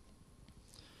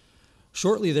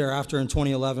 Shortly thereafter, in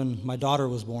 2011, my daughter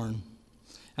was born,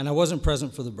 and I wasn't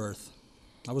present for the birth.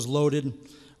 I was loaded,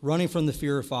 running from the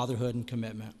fear of fatherhood and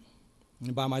commitment.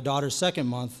 And by my daughter's second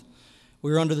month,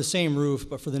 We were under the same roof,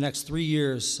 but for the next 3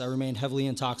 years, I remained heavily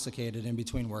intoxicated in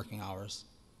between working hours.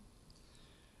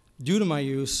 Due to my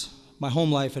use, my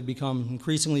home life had become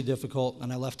increasingly difficult,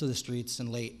 and I left to the streets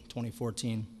in late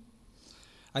 2014.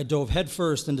 I dove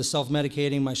headfirst into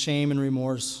self-medicating my shame and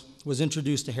remorse, was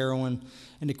introduced to heroin,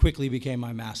 and it quickly became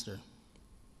my master.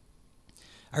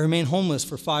 I remained homeless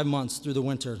for 5 months through the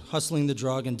winter, hustling the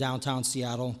drug in downtown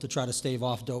Seattle to try to stave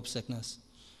off dope sickness.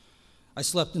 I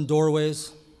slept in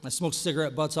doorways, I smoked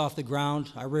cigarette butts off the ground,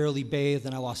 I rarely bathed,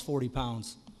 and I lost 40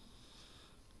 pounds.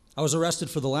 I was arrested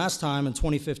for the last time in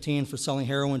 2015 for selling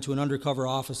heroin to an undercover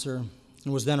officer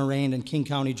and was then arraigned in King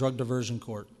County Drug Diversion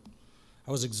Court.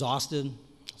 I was exhausted,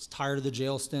 I was tired of the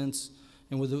jail stints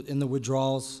and in the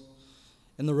withdrawals,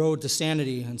 and the road to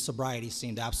sanity and sobriety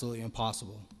seemed absolutely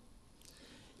impossible.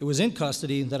 It was in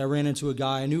custody that I ran into a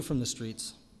guy I knew from the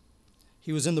streets.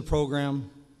 He was in the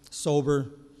program, sober,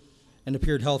 and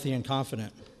appeared healthy and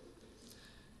confident.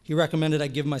 He recommended I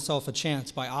give myself a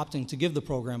chance by opting to give the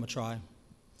program a try.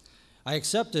 I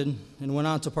accepted and went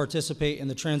on to participate in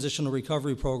the Transitional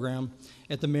Recovery Program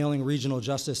at the Mailing Regional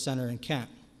Justice Center in Kent,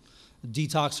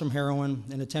 detox from heroin,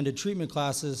 and attended treatment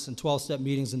classes and 12-step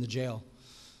meetings in the jail.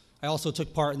 I also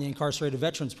took part in the Incarcerated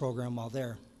Veterans Program while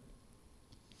there.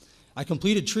 I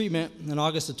completed treatment in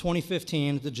August of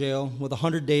 2015 at the jail with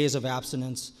 100 days of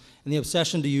abstinence, and the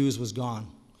obsession to use was gone.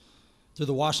 Through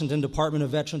the Washington Department of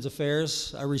Veterans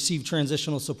Affairs, I received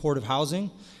transitional supportive housing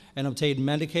and obtained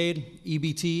Medicaid,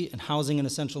 EBT, and housing and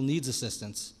essential needs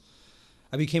assistance.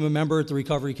 I became a member at the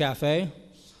Recovery Cafe,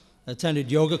 attended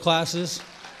yoga classes,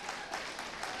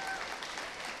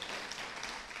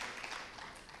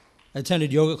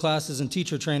 and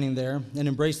teacher training there, and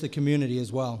embraced the community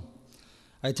as well.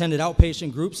 I attended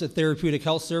outpatient groups at Therapeutic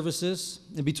Health Services,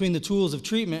 and between the tools of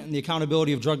treatment and the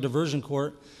accountability of Drug Diversion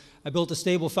Court, I built a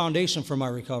stable foundation for my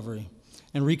recovery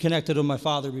and reconnected with my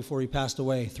father before he passed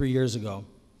away 3 years ago.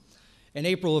 In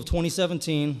April of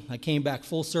 2017, I came back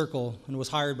full circle and was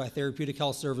hired by Therapeutic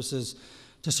Health Services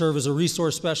to serve as a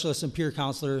resource specialist and peer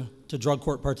counselor to drug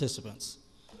court participants.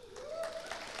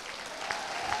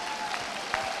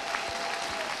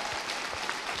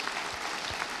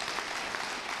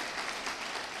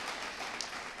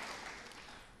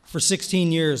 For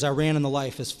 16 years, I ran in the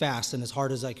life as fast and as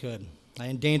hard as I could. I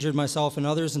endangered myself and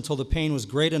others until the pain was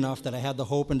great enough that I had the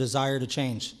hope and desire to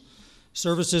change.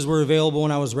 Services were available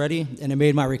when I was ready, and it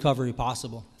made my recovery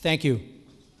possible. Thank you.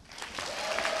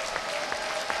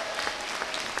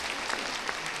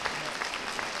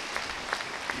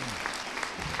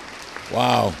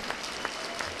 Wow.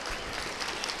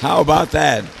 How about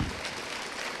that?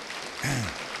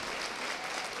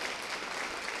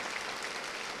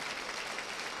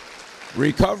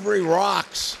 Recovery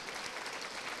rocks.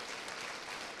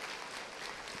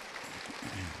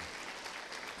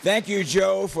 Thank you,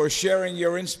 Joe, for sharing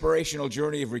your inspirational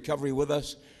journey of recovery with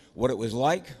us, what it was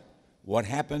like, what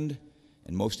happened,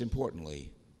 and most importantly,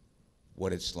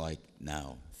 what it's like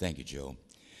now. Thank you, Joe.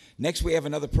 Next, we have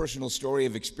another personal story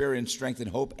of experience, strength, and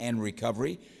hope and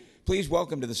recovery. Please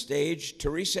welcome to the stage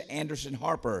Teresa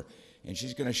Anderson-Harper, and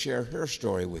she's going to share her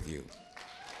story with you.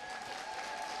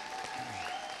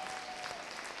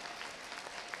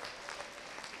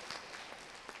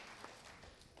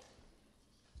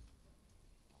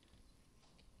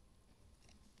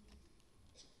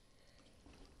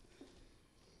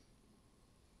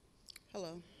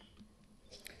 Hello.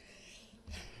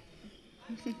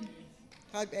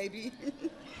 Hi, baby.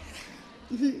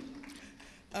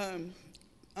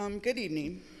 Good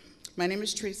evening. My name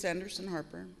is Teresa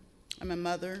Anderson-Harper. I'm a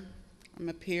mother, I'm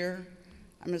a peer,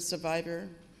 I'm a survivor.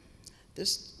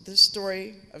 This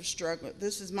story of struggle,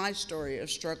 this is my story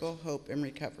of struggle, hope, and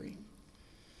recovery.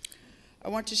 I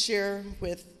want to share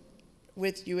with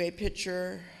you a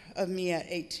picture of me at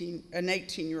 18, an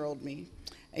 18-year-old me,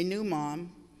 a new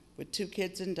mom, with 2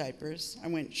 kids in diapers. I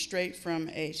went straight from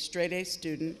a straight-A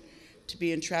student to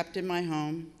being trapped in my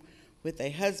home with a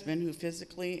husband who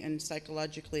physically and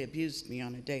psychologically abused me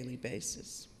on a daily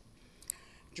basis.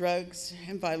 Drugs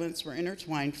and violence were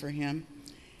intertwined for him,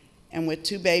 and with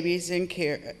 2 babies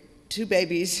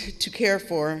to care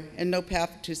for and no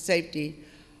path to safety,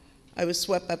 I was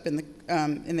swept up in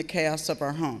the chaos of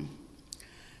our home.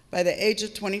 By the age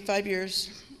of 25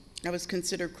 years, I was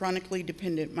considered chronically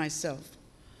dependent myself.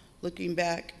 Looking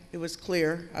back, it was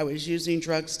clear I was using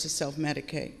drugs to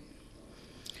self-medicate.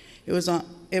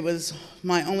 It was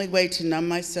my only way to numb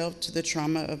myself to the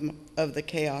trauma of the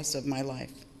chaos of my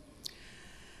life.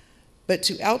 But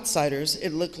to outsiders, it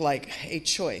looked like a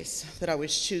choice that I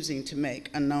was choosing to make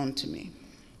unknown to me.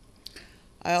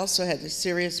 I also had a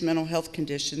serious mental health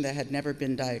condition that had never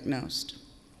been diagnosed.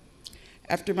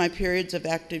 After my periods of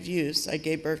active use, I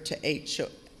gave birth to 8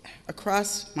 children.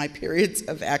 Across my periods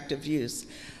of active use,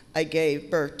 I gave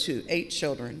birth to 8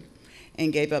 children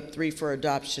and gave up 3 for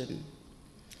adoption.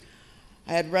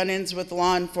 I had run-ins with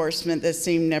law enforcement that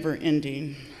seemed never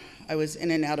ending. I was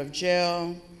in and out of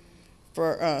jail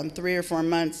for 3 or 4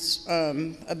 months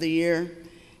of the year,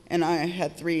 and I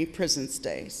had 3 prison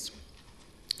stays.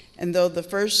 And though the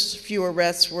first few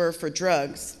arrests were for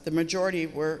drugs, the majority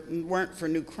weren't for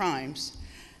new crimes.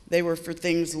 They were for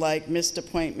things like missed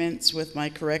appointments with my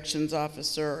corrections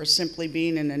officer or simply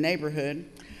being in a neighborhood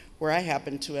where I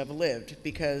happened to have lived,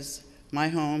 because my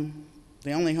home,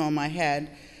 the only home I had,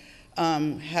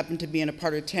 happened to be in a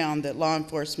part of town that law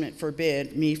enforcement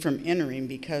forbid me from entering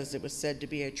because it was said to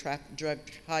be a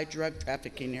high drug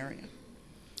trafficking area.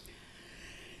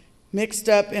 Mixed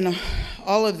up in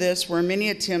all of this were many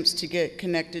attempts to get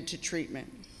connected to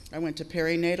treatment. I went to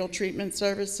perinatal treatment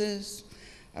services,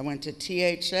 I went to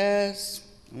THS,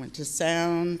 I went to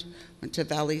Sound, went to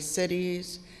Valley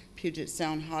Cities, Puget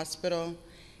Sound Hospital,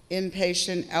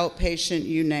 inpatient, outpatient,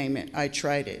 you name it, I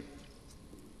tried it.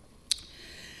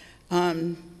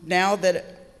 Now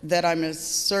that I'm a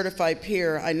certified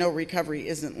peer, I know recovery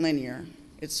isn't linear.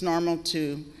 It's normal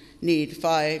to need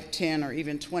 5, 10, or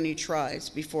even 20 tries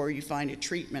before you find a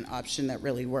treatment option that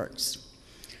really works.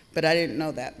 But I didn't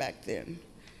know that back then.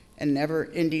 A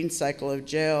never-ending cycle of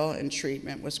jail and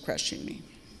treatment was crushing me.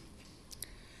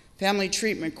 Family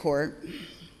Treatment Court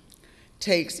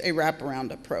takes a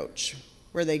wraparound approach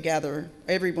where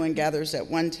everyone gathers at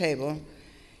one table.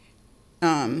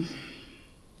 Everyone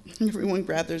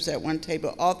gathers at one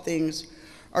table. All things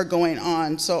are going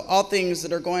on. So all things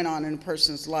that are going on in a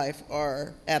person's life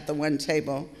are at the one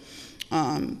table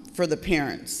for the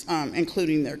parents,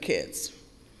 including their kids.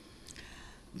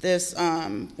 This,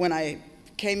 when I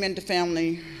came into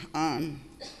Family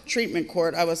Treatment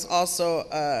Court, I was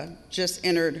also just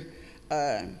entered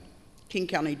King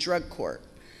County Drug Court.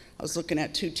 I was looking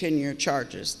at 2 10-year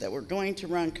charges that were going to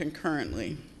run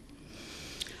concurrently.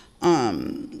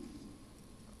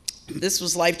 This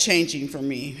was life-changing for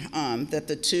me, that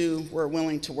the two were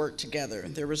willing to work together.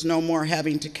 There was no more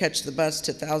having to catch the bus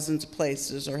to thousands of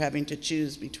places or having to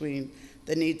choose between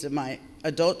the needs of my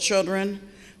adult children,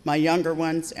 my younger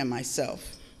ones, and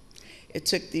myself. It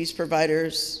took these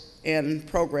providers and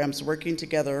programs working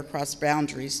together across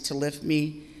boundaries to lift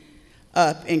me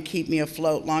up and keep me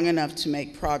afloat long enough to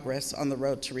make progress on the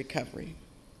road to recovery.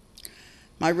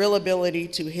 My real ability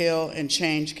to heal and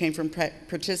change came from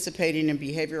participating in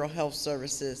behavioral health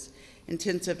services,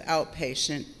 intensive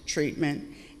outpatient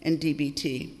treatment, and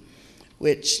DBT,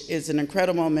 which is an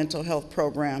incredible mental health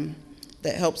program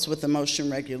that helps with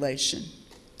emotion regulation.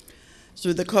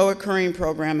 Through the co-occurring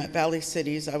program at Valley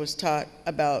Cities, I was taught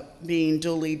about being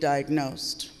dually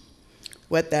diagnosed,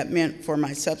 what that meant for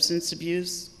my substance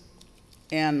abuse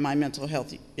and my mental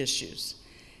health issues,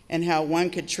 and how one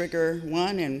could trigger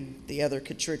one and the other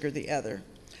could trigger the other.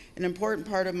 An important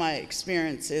part of my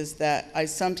experience is that I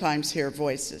sometimes hear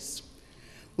voices.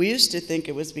 We used to think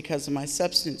it was because of my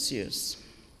substance use,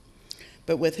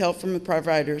 but with help from the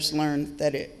providers, learned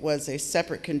that it was a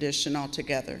separate condition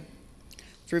altogether.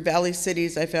 Through Valley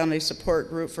Cities, I found a support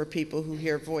group for people who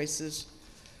hear voices,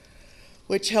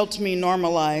 which helped me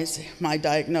normalize my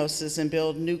diagnosis and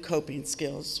build new coping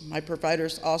skills. My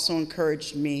providers also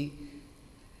encouraged me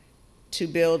to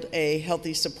build a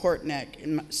healthy support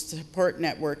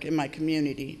network in my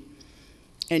community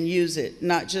and use it,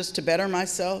 not just to better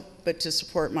myself, but to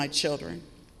support my children.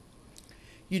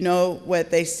 You know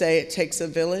what they say, it takes a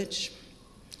village.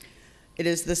 It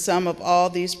is the sum of all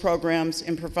these programs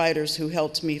and providers who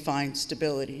helped me find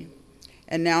stability.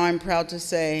 And now I'm proud to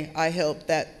say I help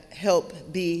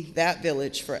be that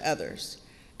village for others.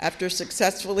 After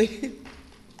successfully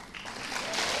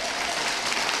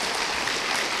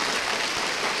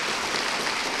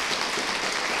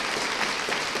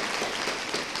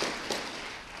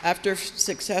After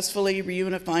successfully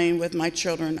reunifying with my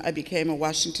children, I became a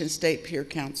Washington State peer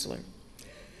counselor,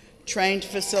 trained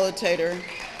facilitator,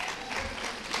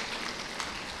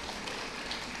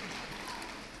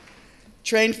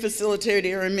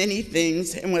 in many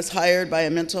things, and was hired by a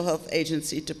mental health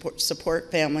agency to support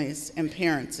families and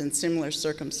parents in similar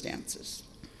circumstances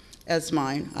as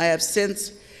mine. I have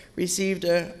since received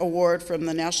an award from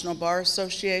the National Bar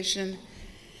Association,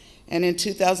 and in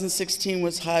 2016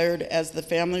 was hired as the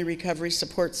Family Recovery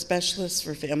Support Specialist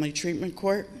for Family Treatment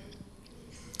Court.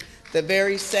 The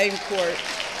very same court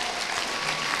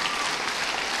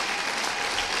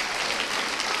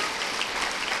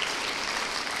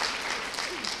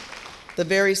the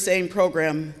very same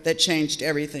program that changed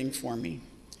everything for me.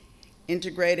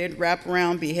 Integrated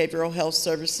wraparound behavioral health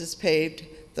services paved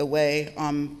the way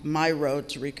on my road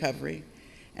to recovery,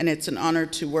 and it's an honor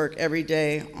to work every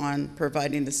day on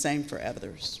providing the same for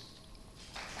others.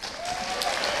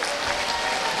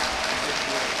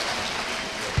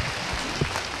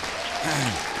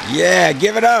 Yeah,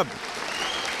 give it up.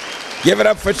 Give it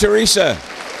up for Teresa.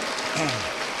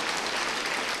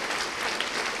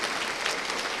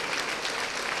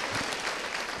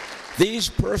 These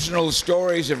personal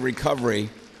stories of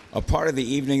recovery are part of the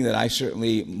evening that I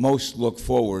certainly most look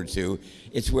forward to.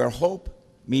 It's where hope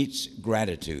meets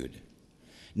gratitude.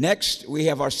 Next, we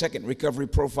have our second recovery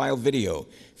profile video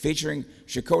featuring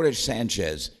Shakota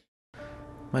Sanchez.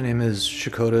 My name is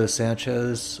Shakota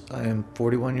Sanchez. I am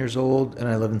 41 years old and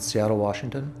I live in Seattle,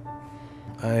 Washington.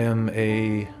 I am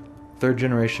a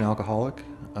third-generation alcoholic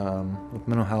with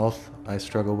mental health. I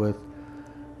struggle with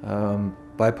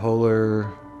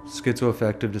bipolar,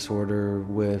 schizoaffective disorder,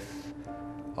 with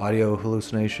audio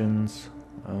hallucinations.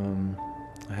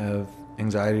 I have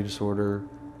anxiety disorder.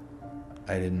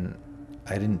 I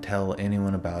didn't tell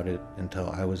anyone about it until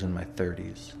I was in my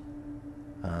 30s.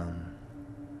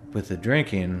 With the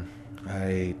drinking,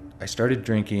 I started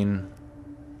drinking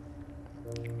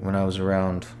when I was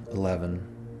around 11,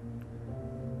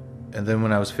 and then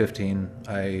when I was 15,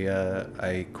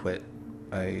 I quit.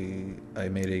 I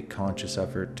made a conscious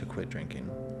effort to quit drinking.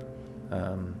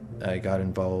 I got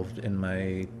involved in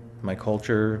my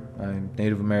culture. I'm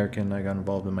Native American. I got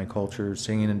involved in my culture,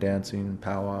 singing and dancing,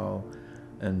 powwow,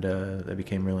 and that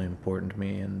became really important to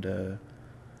me. And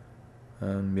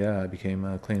yeah, I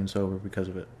became clean and sober because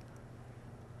of it.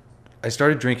 I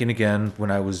started drinking again when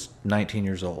I was 19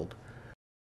 years old.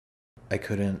 I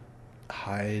couldn't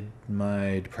hide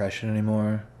my depression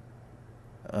anymore.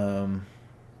 I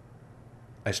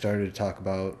started to talk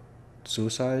about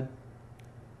suicide,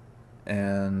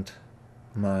 and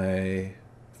my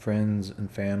friends and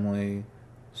family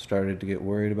started to get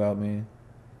worried about me.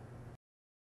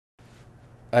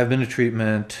 I've been to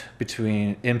treatment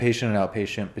between inpatient and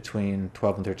outpatient between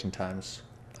 12 and 13 times.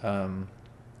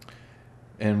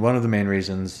 And one of the main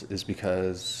reasons is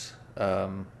because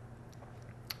the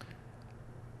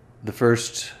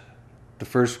first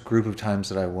group of times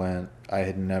that I went, I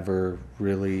had never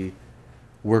really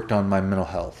worked on my mental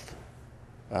health.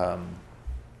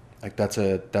 Like that's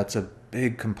a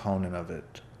big component of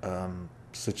it.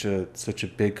 Such a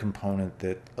big component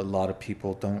that a lot of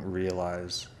people don't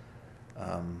realize.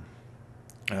 I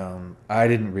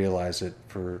didn't realize it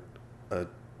for a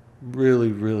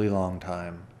really, really long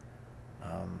time.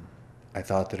 I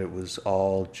thought that it was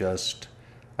all just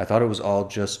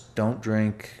don't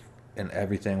drink and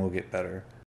everything will get better.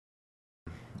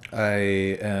 I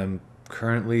am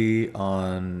currently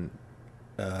on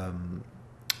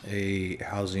a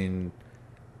housing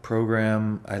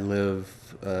program. I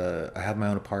have my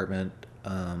own apartment,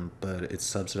 but it's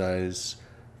subsidized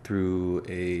through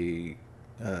a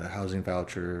housing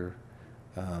voucher.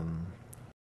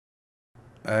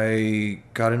 I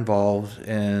got involved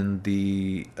in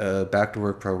the Back to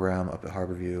Work program up at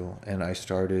Harborview, and I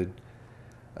started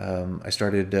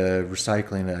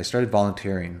recycling. I started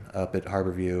volunteering up at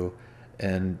Harborview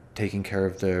and taking care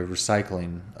of the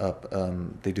recycling up.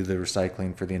 They do the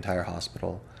recycling for the entire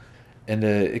hospital, and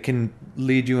it can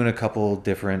lead you in a couple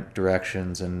different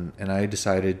directions. And I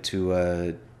decided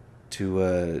to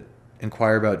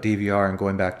inquire about DVR and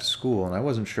going back to school, and I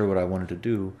wasn't sure what I wanted to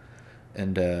do,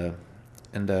 and I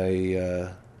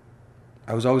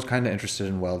was always kind of interested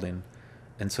in welding,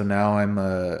 and so now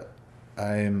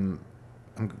I'm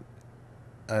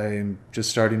just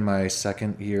starting my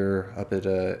second year up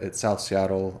at South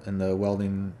Seattle in the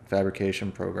welding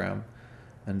fabrication program,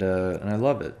 and I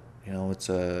love it. You know,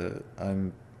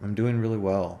 I'm doing really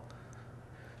well.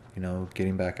 You know,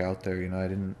 getting back out there. You know, I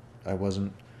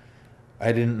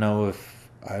didn't know if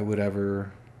I would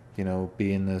ever, you know,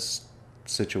 be in this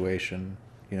situation,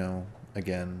 you know,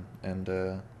 again, and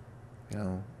you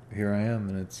know, here I am,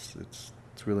 and it's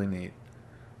really neat.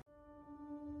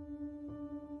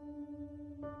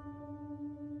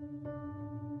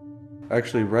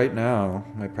 Actually, right now,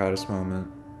 my proudest moment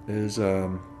is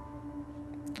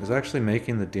actually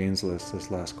making the Dean's List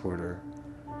this last quarter.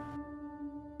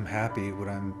 I'm happy what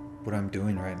I'm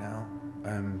doing right now.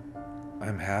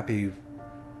 I'm happy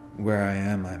where I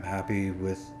am. I'm happy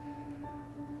with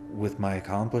my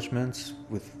accomplishments,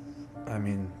 with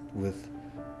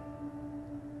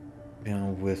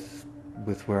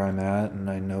where I'm at, and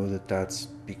I know that that's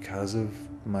because of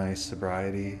my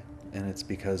sobriety, and it's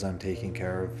because I'm taking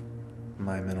care of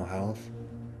my mental health.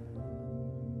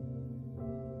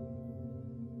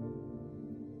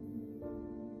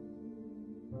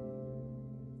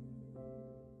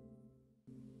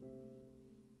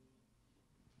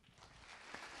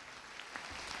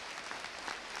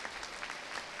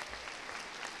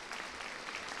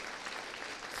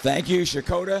 Thank you,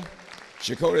 Shakota.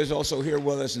 Shakota is also here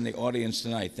with us in the audience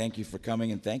tonight. Thank you for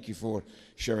coming, and thank you for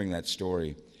sharing that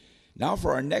story. Now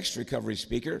for our next recovery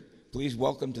speaker, please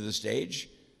welcome to the stage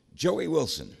Joey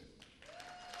Wilson.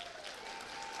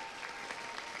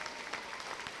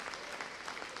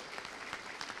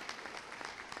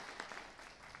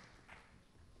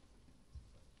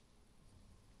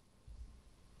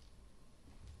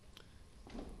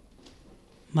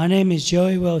 My name is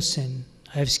Joey Wilson.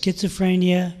 I have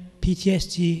schizophrenia,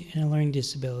 PTSD, and a learning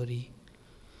disability.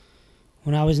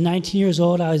 When I was 19 years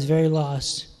old, I was very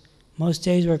lost. Most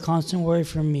days were a constant worry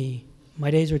for me.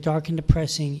 My days were dark and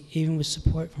depressing, even with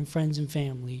support from friends and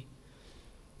family.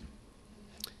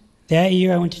 That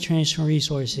year, I went to Transitional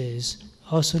Resources,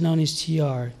 also known as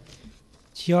TR.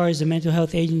 TR is a mental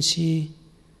health agency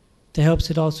that helps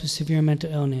adults with severe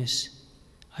mental illness.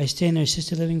 I stay in their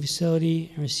assisted living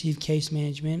facility and receive case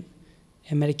management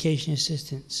and medication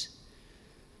assistance.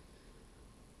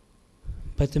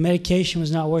 But the medication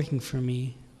was not working for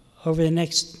me. Over the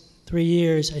next 3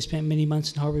 years, I spent many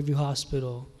months in Harborview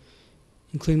Hospital,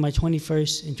 including my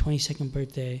 21st and 22nd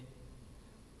birthday.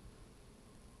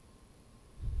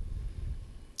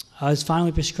 I was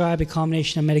finally prescribed a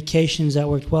combination of medications that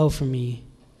worked well for me.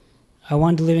 I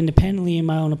wanted to live independently in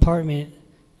my own apartment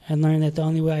and learned that the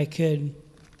only way I could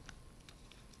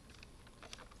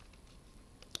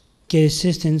get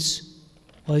assistance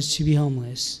was to be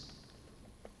homeless.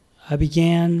 I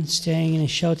began staying in a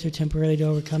shelter temporarily to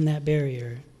overcome that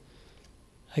barrier.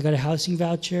 I got a housing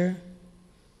voucher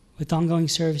with ongoing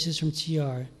services from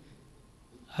TR.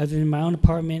 I've been in my own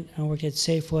apartment and worked at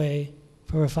Safeway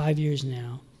for over 5 years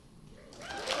now.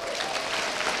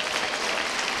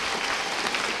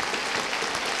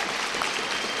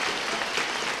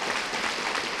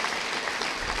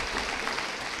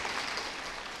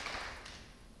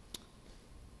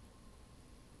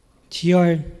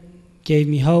 TR gave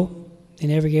me hope. They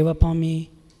never gave up on me,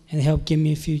 and they helped give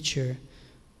me a future.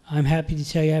 I'm happy to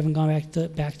tell you I haven't gone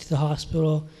back to the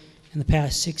hospital in the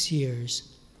past 6 years.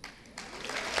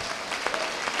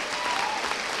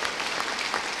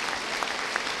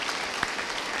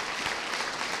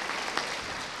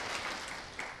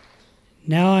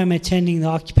 Now I'm attending the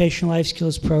Occupational Life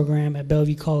Skills program at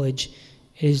Bellevue College.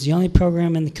 It is the only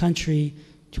program in the country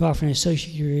to offer an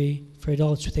associate degree for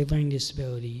adults with a learning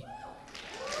disability.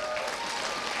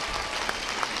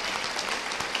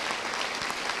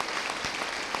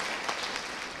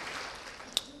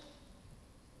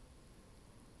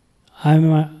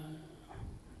 I'm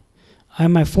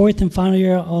my fourth and final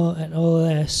year at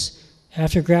OLS.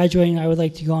 After graduating, I would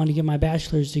like to go on to get my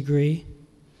bachelor's degree.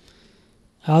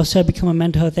 I also have become a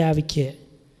mental health advocate.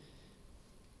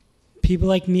 People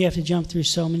like me have to jump through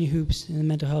so many hoops in the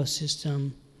mental health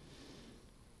system.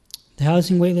 The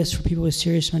housing wait lists for people with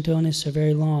serious mental illness are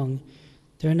very long.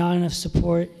 There are not enough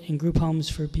support in group homes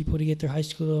for people to get their high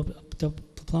school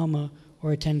diploma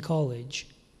or attend college.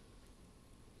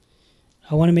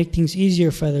 I want to make things easier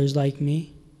for others like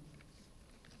me.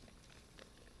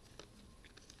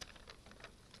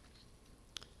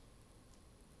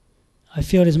 I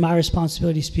feel it is my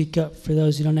responsibility to speak up for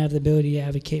those who don't have the ability to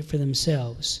advocate for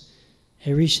themselves.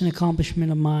 A recent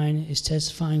accomplishment of mine is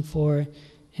testifying for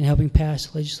and helping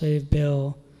pass a legislative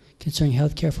bill concerning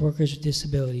health care for workers with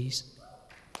disabilities.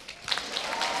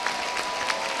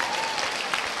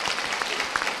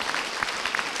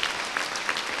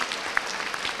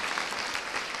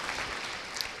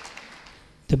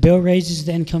 The bill raises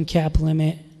the income cap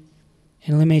limit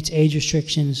and eliminates age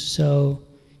restrictions so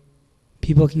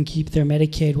people can keep their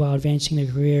Medicaid while advancing their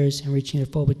careers and reaching their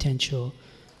full potential.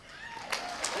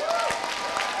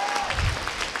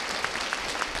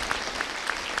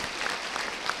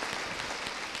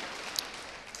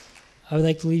 I would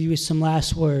like to leave you with some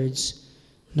last words.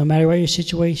 No matter what your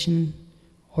situation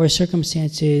or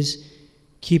circumstance is,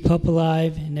 keep hope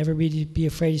alive and never be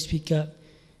afraid to speak up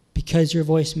because your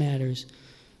voice matters.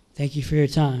 Thank you for your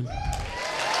time.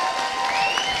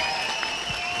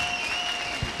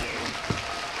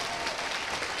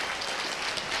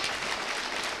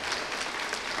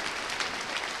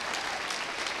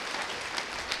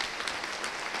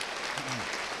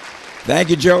 Thank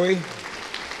you, Joey.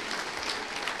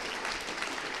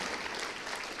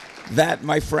 That,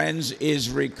 my friends, is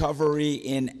recovery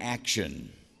in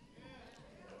action.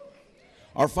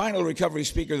 Our final recovery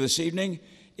speaker this evening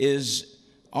is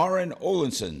Aren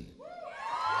Oleson.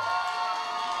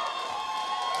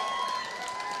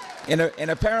 And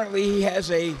apparently he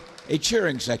has a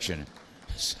cheering section.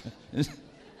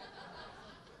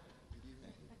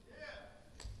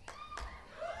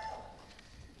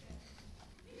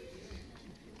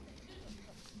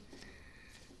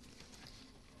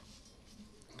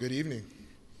 Good evening.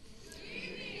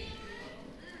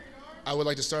 I would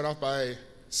like to start off by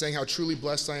saying how truly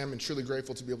blessed I am and truly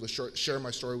grateful to be able to share my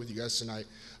story with you guys tonight.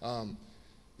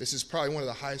 This is probably one of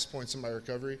the highest points in my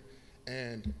recovery,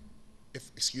 and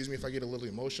excuse me if I get a little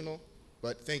emotional,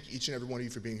 but thank each and every one of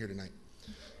you for being here tonight.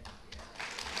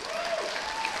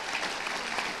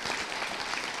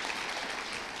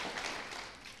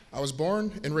 I was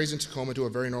born and raised in Tacoma to a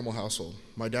very normal household.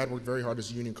 My dad worked very hard as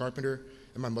a union carpenter,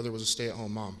 and my mother was a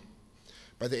stay-at-home mom.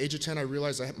 By the age of 10, I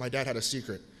realized my dad had a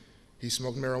secret. He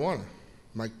smoked marijuana.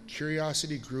 My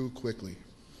curiosity grew quickly.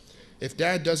 If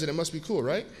Dad does it, it must be cool,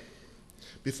 right?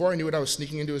 Before I knew it, I was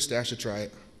sneaking into his stash to try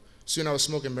it. Soon I was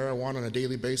smoking marijuana on a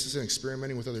daily basis and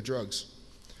experimenting with other drugs.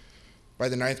 By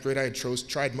the 9th grade, I had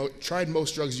tried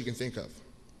most drugs you can think of.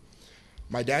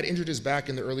 My dad injured his back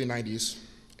in the early 90s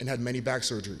and had many back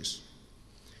surgeries.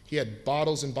 He had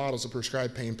bottles and bottles of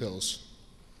prescribed pain pills.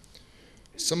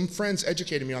 Some friends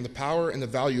educated me on the power and the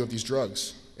value of these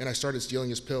drugs, and I started stealing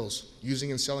his pills, using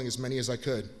and selling as many as I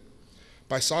could.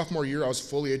 By sophomore year, I was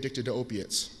fully addicted to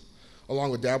opiates,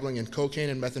 along with dabbling in cocaine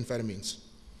and methamphetamines.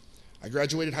 I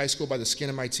graduated high school by the skin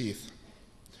of my teeth.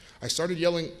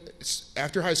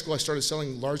 After high school, I started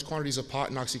selling large quantities of pot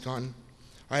and OxyContin.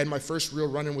 I had my first real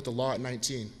run-in with the law at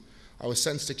 19. I was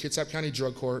sentenced to Kitsap County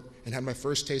Drug Court and had my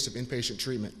first taste of inpatient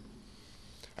treatment.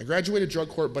 I graduated drug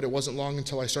court, but it wasn't long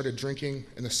until I started drinking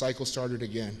and the cycle started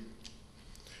again.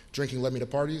 Drinking led me to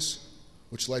parties,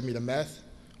 which led me to meth,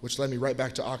 which led me right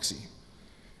back to Oxy.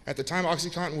 At the time,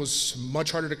 OxyContin was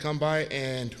much harder to come by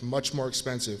and much more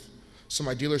expensive. So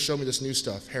my dealer showed me this new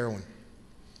stuff, heroin.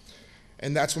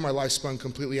 And that's when my life spun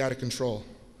completely out of control.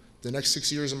 The next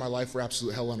 6 years of my life were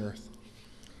absolute hell on earth.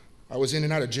 I was in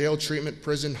and out of jail, treatment,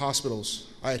 prison, hospitals.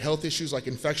 I had health issues like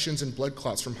infections and blood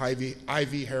clots from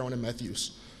IV heroin and meth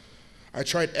use. I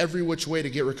tried every which way to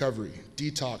get recovery,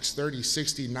 detox, 30,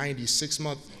 60, 90,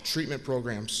 6-month treatment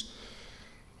programs.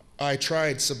 I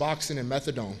tried Suboxone and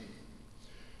methadone.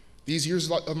 These years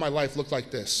of my life looked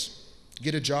like this: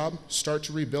 get a job, start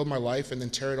to rebuild my life, and then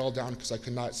tear it all down because I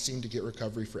could not seem to get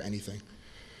recovery for anything.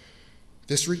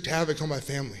 This wreaked havoc on my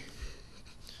family.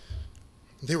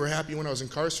 They were happy when I was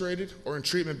incarcerated or in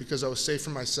treatment because I was safe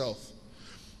from myself.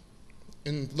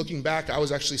 And looking back, I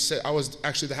was actually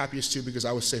the happiest too because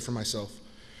I was safe from myself.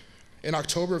 In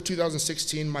October of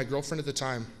 2016, my girlfriend at the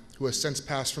time, who has since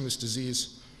passed from this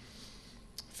disease,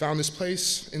 found this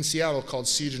place in Seattle called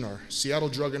CJNAR, Seattle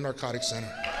Drug and Narcotics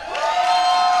Center.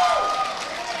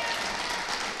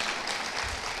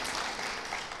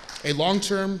 A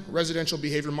long-term residential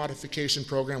behavior modification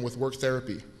program with work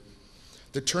therapy.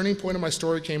 The turning point of my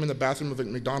story came in the bathroom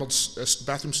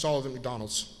stall of a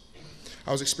McDonald's.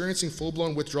 I was experiencing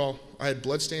full-blown withdrawal. I had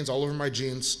blood stains all over my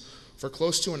jeans. For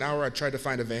close to an hour, I tried to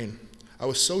find a vein. I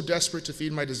was so desperate to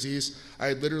feed my disease, I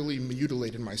had literally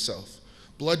mutilated myself,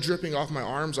 blood dripping off my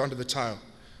arms onto the tile.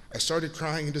 I started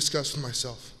crying in disgust with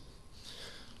myself.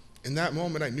 In that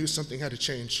moment, I knew something had to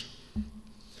change.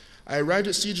 I arrived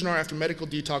at CJNAR after medical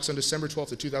detox on December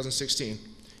 12th of 2016.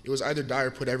 It was either die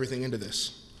or put everything into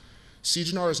this.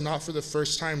 CJNAR is not for the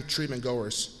first-time treatment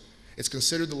goers. It's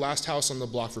considered the last house on the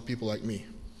block for people like me.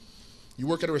 You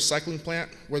work at a recycling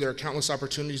plant where there are countless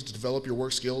opportunities to develop your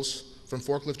work skills, from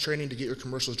forklift training to get your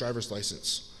commercial driver's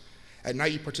license. At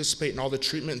night, you participate in all the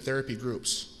treatment and therapy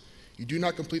groups. You do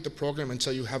not complete the program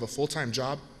until you have a full-time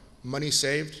job, money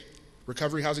saved,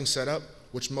 recovery housing set up,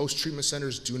 which most treatment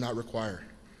centers do not require.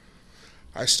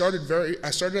 I started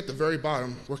at the very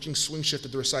bottom, working swing shift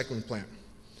at the recycling plant.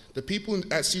 The people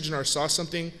at CJNAR saw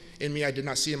something in me I did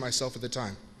not see in myself at the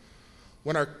time.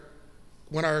 When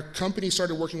our company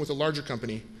started working with a larger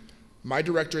company, my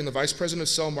director and the vice president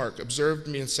of Cellmark observed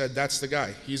me and said, "That's the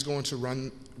guy. He's going to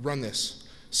run this."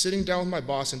 Sitting down with my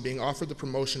boss and being offered the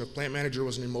promotion of plant manager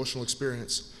was an emotional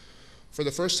experience. For the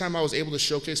first time, I was able to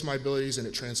showcase my abilities, and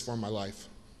it transformed my life.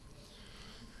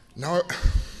 Now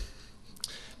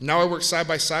I work side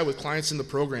by side with clients in the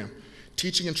program,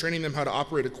 teaching and training them how to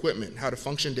operate equipment, how to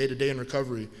function day to day in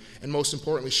recovery, and most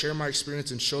importantly, share my experience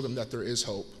and show them that there is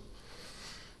hope.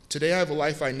 Today I have a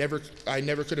life I never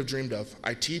could have dreamed of.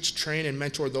 I teach, train, and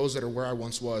mentor those that are where I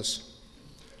once was.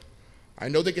 I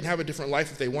know they can have a different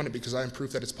life if they want it because I am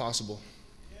proof that it's possible.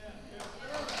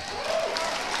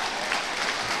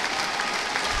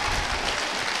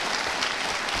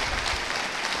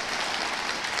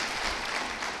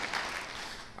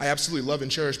 I absolutely love and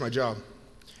cherish my job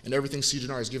and everything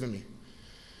CJNAR has given me.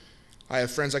 I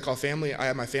have friends I call family. I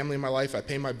have my family in my life. I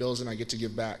pay my bills, and I get to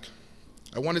give back.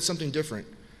 I wanted something different.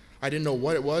 I didn't know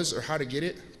what it was or how to get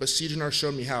it, but CJNAR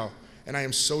showed me how, and I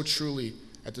am so truly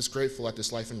grateful at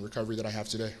this life in recovery that I have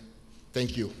today.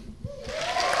 Thank you.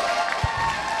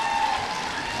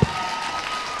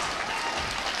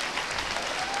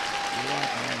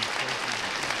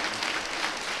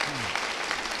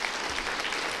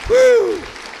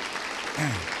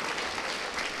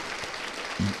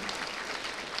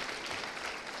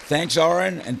 Thanks,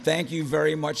 Aren, and thank you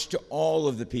very much to all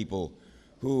of the people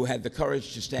who had the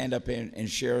courage to stand up and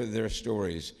share their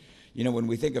stories. You know, when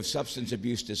we think of substance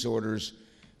abuse disorders,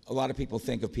 a lot of people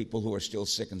think of people who are still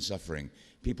sick and suffering,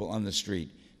 people on the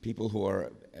street, people who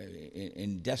are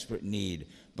in desperate need.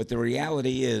 But the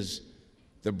reality is,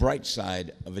 the bright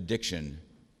side of addiction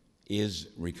is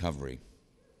recovery.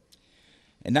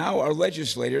 And now our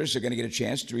legislators are going to get a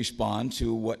chance to respond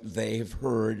to what they have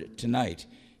heard tonight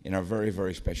in our very,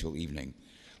 very special evening.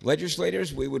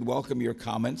 Legislators, we would welcome your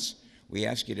comments. We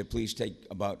ask you to please take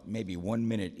about maybe 1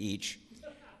 minute each.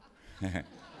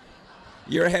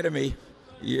 You're ahead of me.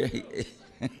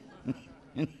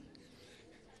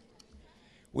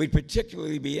 We'd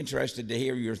particularly be interested to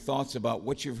hear your thoughts about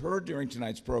what you've heard during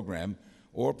tonight's program,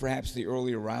 or perhaps the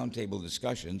earlier roundtable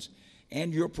discussions,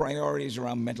 and your priorities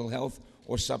around mental health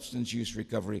or substance use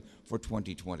recovery for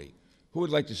 2020. Who would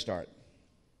like to start?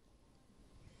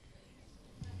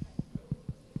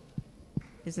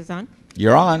 Is this on?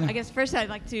 You're on. I guess first I'd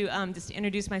like to just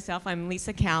introduce myself. I'm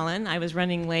Lisa Callan. I was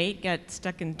running late, got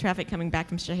stuck in traffic coming back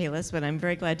from Chehalis, but I'm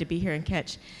very glad to be here and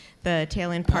catch the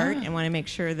tail end part and want to make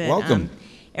sure that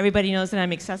everybody knows that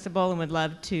I'm accessible and would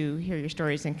love to hear your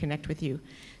stories and connect with you.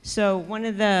 So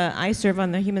I serve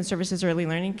on the Human Services Early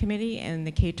Learning Committee and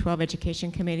the K-12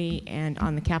 Education Committee and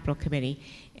on the Capital Committee.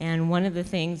 And one of the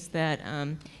things that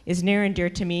is near and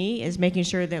dear to me is making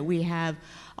sure that we have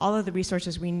all of the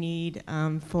resources we need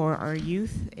for our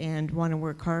youth, and want to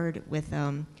work hard with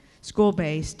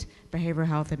school-based behavioral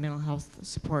health and mental health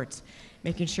supports,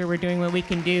 making sure we're doing what we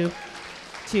can do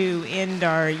to end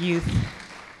our youth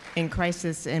in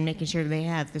crisis and making sure they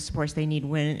have the supports they need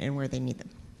when and where they need them.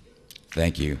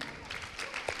 Thank you.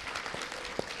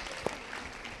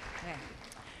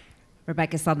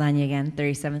 Rebecca Saldana again,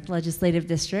 37th Legislative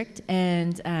District.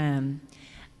 And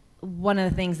one of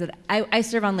the things that I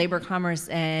serve on labor commerce,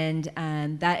 and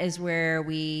that is where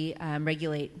we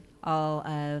regulate all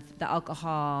of the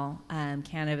alcohol,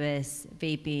 cannabis,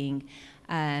 vaping,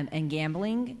 and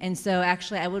gambling. And so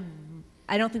actually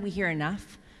I don't think we hear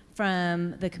enough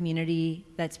from the community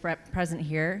that's present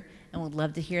here, and would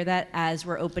love to hear that as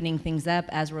we're opening things up,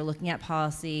 as we're looking at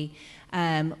policy.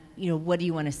 What do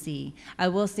you want to see? I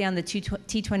will say on the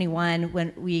T21,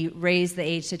 when we raised the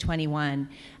age to 21,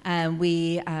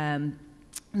 we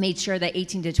made sure that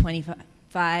 18 to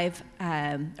 25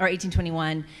 or 18 to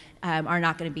 21 are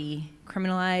not going to be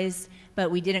criminalized, but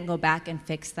we didn't go back and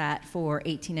fix that for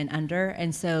 18 and under.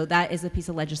 And so that is a piece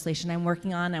of legislation I'm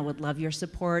working on. I would love your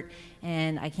support,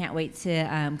 and I can't wait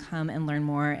to come and learn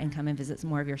more and come and visit some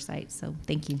more of your sites. So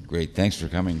thank you. Great, thanks for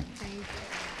coming.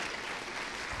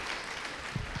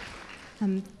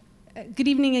 Good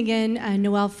evening again,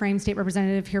 Noelle Frame, State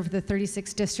Representative here for the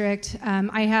 36th District.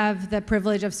 I have the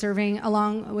privilege of serving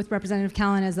along with Representative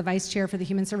Callan as the Vice Chair for the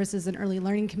Human Services and Early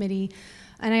Learning Committee,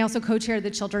 and I also co-chair the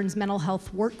Children's Mental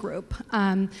Health Work Group.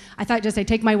 I thought I'd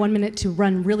take my 1 minute to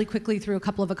run really quickly through a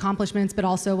couple of accomplishments, but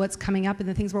also what's coming up and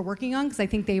the things we're working on, because I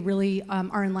think they really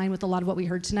are in line with a lot of what we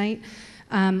heard tonight.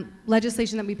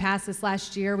 Legislation that we passed this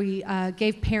last year, we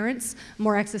gave parents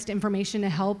more access to information to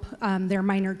help their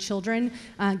minor children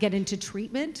get into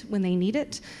treatment when they need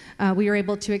it. We were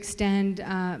able to extend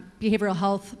behavioral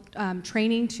health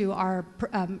training to our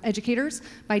educators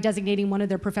by designating one of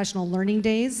their professional learning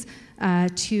days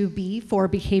to be for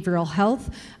behavioral health.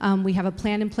 We have a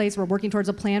plan in place. We're working towards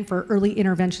a plan for early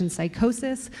intervention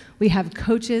psychosis. We have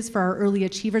coaches for our Early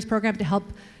Achievers program to help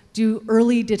do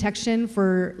early detection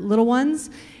for little ones.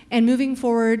 And moving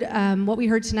forward, what we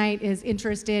heard tonight is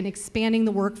interest in expanding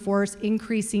the workforce,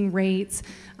 increasing rates.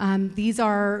 These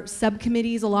are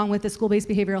subcommittees along with the school-based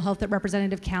behavioral health that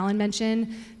Representative Callan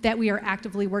mentioned that we are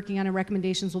actively working on, and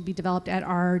recommendations will be developed at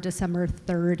our December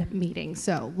 3rd meeting.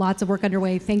 So lots of work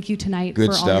underway. Thank you tonight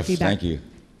for all your feedback. Thank you.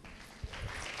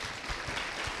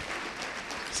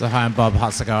 So hi, I'm Bob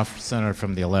Hasselhoff, Senator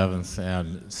from the 11th,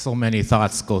 and so many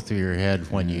thoughts go through your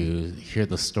head when you hear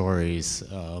the stories.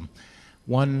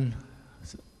 One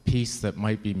piece that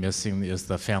might be missing is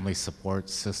the family support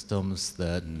systems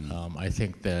that I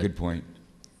think that good point.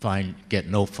 Get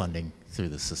no funding through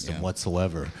the system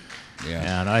whatsoever.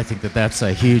 And I think that that's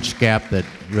a huge gap that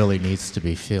really needs to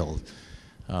be filled.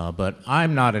 But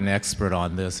I'm not an expert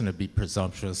on this, and it'd be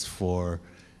presumptuous for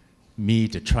me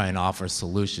to try and offer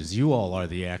solutions. You all are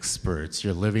the experts.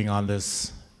 You're living on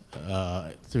this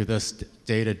through this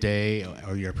day to day,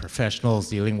 or you're professionals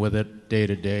dealing with it day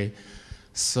to day.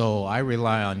 So I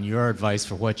rely on your advice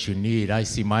for what you need. I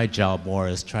see my job more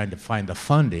as trying to find the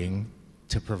funding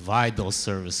to provide those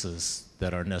services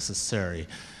that are necessary.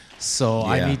 So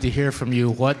I need to hear from you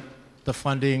what the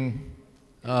funding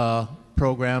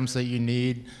programs that you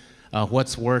need.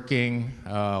 what's working,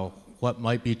 what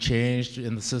might be changed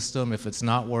in the system if it's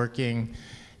not working.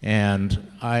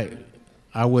 And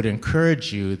I would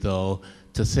encourage you, though,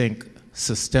 to think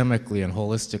systemically and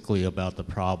holistically about the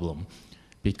problem,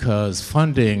 because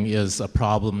funding is a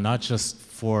problem not just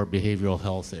for behavioral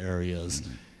health areas,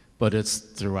 but it's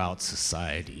throughout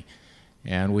society.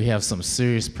 And we have some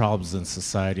serious problems in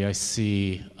society. I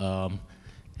see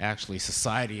actually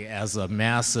society as a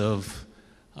massive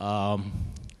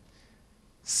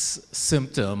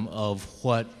symptom of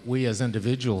what we as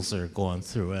individuals are going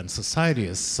through, and society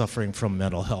is suffering from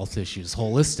mental health issues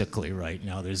holistically right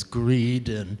now. There's greed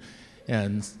and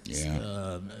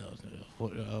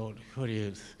what do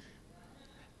you,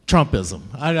 Trumpism.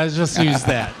 I just use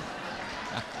that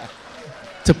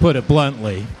to put it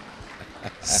bluntly.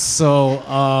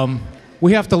 So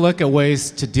we have to look at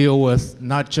ways to deal with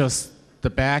not just the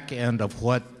back end of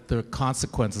what the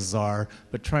consequences are,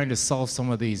 but trying to solve some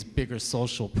of these bigger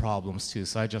social problems too.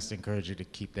 So I just encourage you to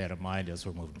keep that in mind as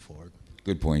we're moving forward.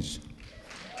 Good points.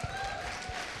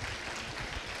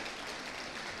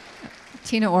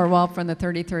 Tina Orwell from the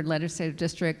 33rd Legislative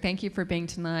District. Thank you for being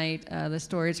tonight. The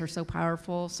stories are so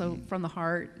powerful, so from the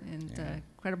heart, and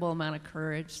incredible amount of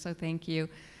courage, so thank you.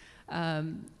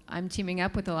 I'm teaming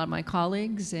up with a lot of my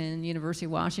colleagues in University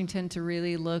of Washington to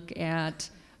really look at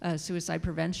suicide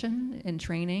prevention and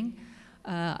training.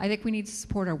 I think we need to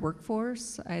support our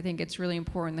workforce. I think it's really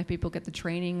important that people get the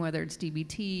training, whether it's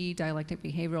DBT, dialectic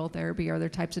behavioral therapy, or other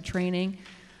types of training.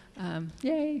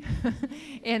 Yay!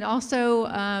 And also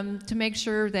to make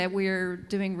sure that we're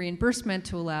doing reimbursement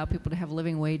to allow people to have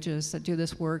living wages that do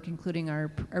this work, including our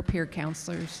peer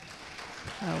counselors.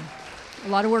 So, a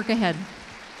lot of work ahead.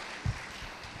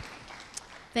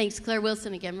 Thanks. Claire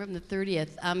Wilson again from the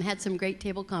 30th. Had some great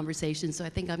table conversations, so I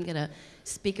think I'm going to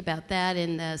speak about that.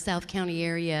 In the South County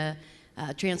area,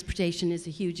 transportation is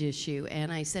a huge issue,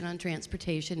 and I sit on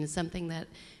transportation. It's something that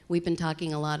we've been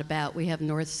talking a lot about. We have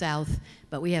north-south,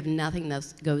 but we have nothing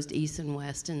that goes to east and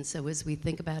west, and so as we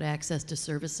think about access to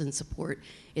service and support,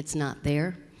 it's not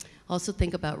there. Also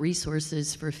think about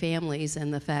resources for families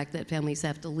and the fact that families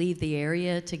have to leave the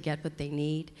area to get what they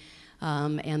need.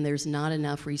 And there's not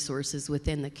enough resources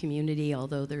within the community,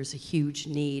 although there's a huge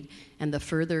need. And the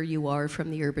further you are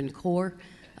from the urban core,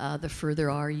 the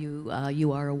further you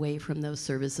are away from those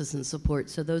services and support.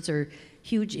 So those are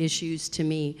huge issues to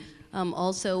me.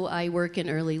 Also, I work in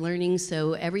early learning,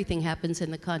 so everything happens in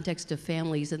the context of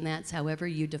families, and that's however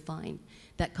you define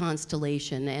that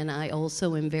constellation. And I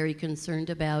also am very concerned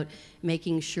about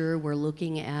making sure we're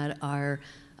looking at our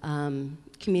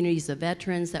communities of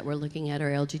veterans, that we're looking at our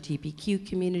LGBTQ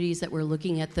communities, that we're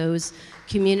looking at those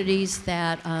communities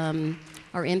that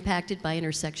are impacted by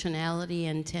intersectionality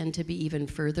and tend to be even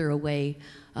further away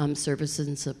services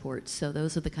and support. So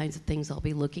those are the kinds of things I'll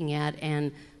be looking at,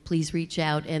 and please reach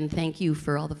out, and thank you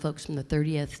for all the folks from the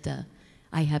 30th.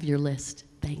 I have your list.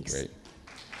 Thanks. Great.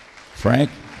 Frank?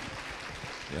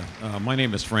 Yeah, my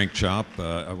name is Frank Chop.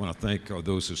 I want to thank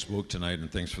those who spoke tonight, and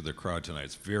thanks for the crowd tonight.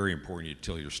 It's very important you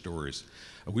tell your stories.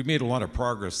 We've made a lot of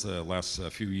progress the last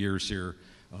few years here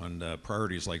on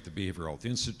priorities like the Behavioral Health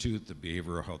Institute, the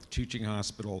Behavioral Health Teaching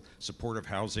Hospital, supportive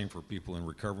housing for people in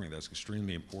recovery. That's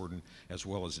extremely important, as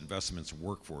well as investments in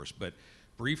workforce. But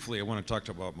briefly, I want to talk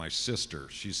about my sister.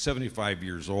 She's 75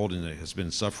 years old and has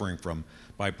been suffering from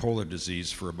bipolar disease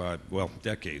for about, well,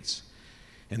 decades.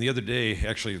 And the other day,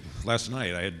 actually last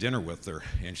night, I had dinner with her,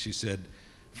 and she said,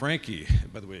 Frankie,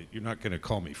 by the way, you're not going to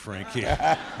call me Frankie.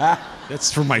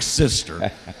 That's for my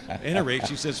sister. At any rate,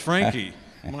 she says, Frankie,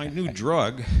 my new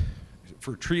drug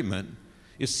for treatment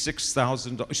is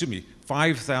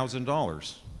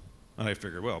 $5,000. And I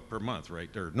figured, well, per month,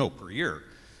 right? Or no, per year.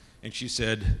 And she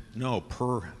said, no,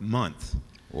 per month.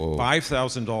 Whoa.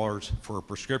 $5,000 for a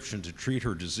prescription to treat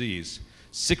her disease,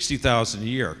 $60,000 a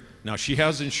year. Now, she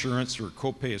has insurance. Her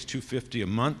copay is $250 a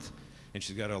month, and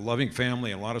she's got a loving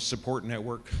family and a lot of support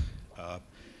network.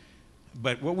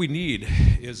 But what we need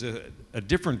is a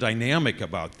different dynamic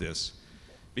about this,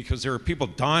 because there are people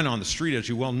dying on the street, as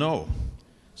you well know.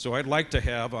 So I'd like to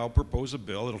have, I'll propose a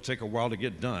bill, it'll take a while to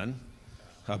get done,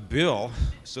 a bill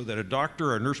so that a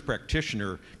doctor or a nurse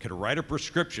practitioner can write a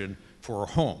prescription for a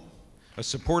home, a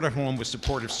supportive home with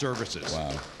supportive services.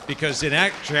 Wow. Because in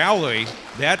actuality,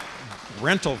 that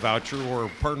rental voucher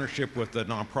or partnership with a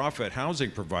nonprofit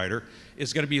housing provider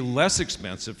is going to be less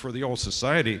expensive for the whole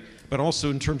society, but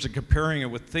also in terms of comparing it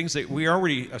with things that we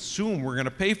already assume we're going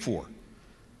to pay for,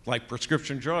 like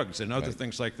prescription drugs and other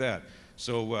things like that.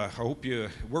 So I hope you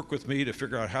work with me to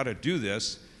figure out how to do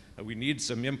this. We need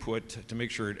some input to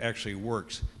make sure it actually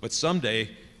works. But someday,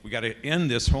 We got to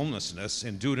end this homelessness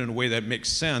and do it in a way that makes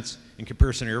sense in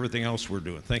comparison to everything else we're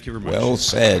doing. Thank you very much. Well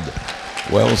said.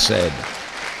 Well said.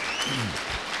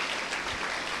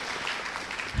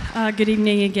 Good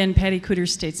evening again, Patty Cooter,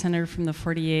 State Senator from the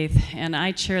 48th, and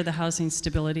I chair the Housing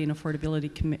Stability and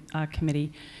Affordability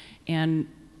Committee. And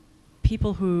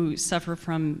people who suffer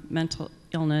from mental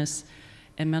illness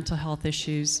and mental health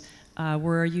issues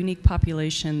were a unique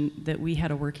population that we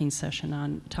had a working session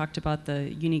on, talked about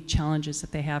the unique challenges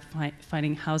that they have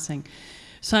finding housing.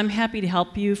 So I'm happy to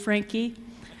help you, Frankie.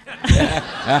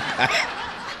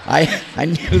 I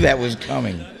knew that was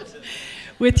coming.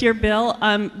 With your bill,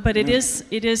 but it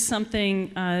is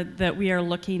something that we are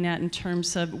looking at in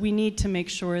terms of we need to make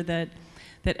sure that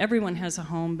everyone has a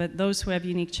home, but those who have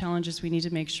unique challenges, we need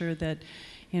to make sure that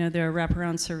there are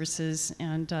wraparound services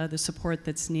and the support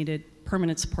that's needed,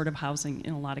 permanent supportive housing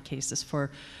in a lot of cases for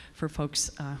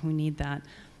folks who need that.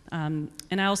 And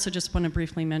I also just want to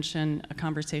briefly mention a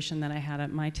conversation that I had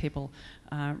at my table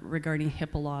regarding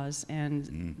HIPAA laws,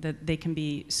 and that they can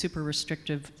be super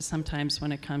restrictive sometimes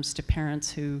when it comes to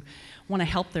parents who want to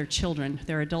help their children,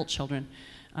 their adult children,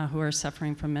 who are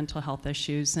suffering from mental health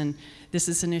issues. And this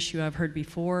is an issue I've heard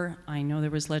before. I know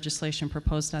there was legislation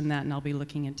proposed on that, and I'll be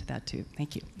looking into that too.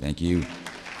 Thank you. Thank you.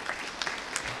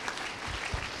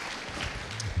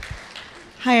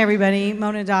 Hi, everybody.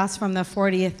 Mona Das from the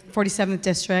 47th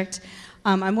District.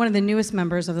 I'm one of the newest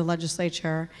members of the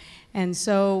legislature. And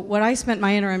so what I spent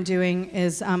my interim doing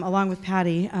is, along with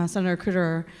Patty, Senator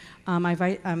Cooter,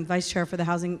 I'm vice chair for the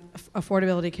Housing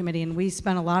Affordability Committee, and we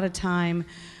spent a lot of time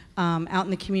out in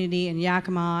the community in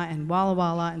Yakima and Walla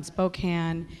Walla and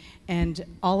Spokane and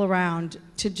all around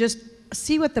to just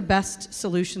see what the best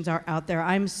solutions are out there.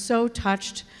 I'm so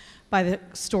touched by the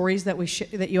stories that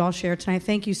that you all shared tonight.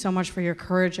 Thank you so much for your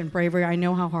courage and bravery. I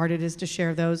know how hard it is to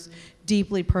share those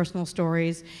deeply personal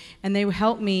stories, and they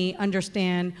help me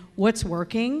understand what's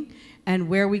working and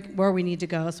where we need to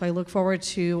go. So I look forward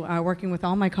to working with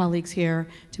all my colleagues here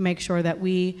to make sure that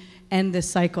we end this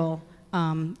cycle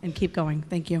and keep going.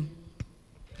 Thank you.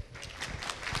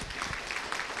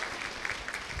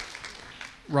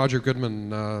 Roger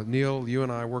Goodman, Neil, you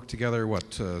and I worked together,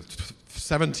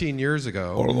 17 years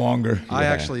ago. Or longer. I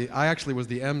Yeah. actually was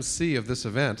the MC of this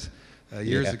event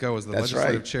years ago as the that's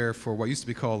legislative right. chair for what used to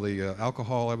be called the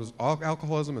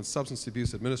Alcoholism and Substance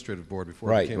Abuse Administrative Board before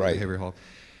Right, it became right. Behavioral Health.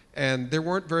 And there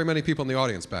weren't very many people in the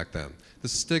audience back then. The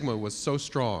stigma was so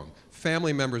strong.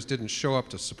 Family members didn't show up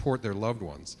to support their loved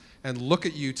ones. And look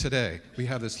at you today. We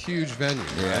have this huge venue.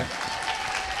 Yeah. Right?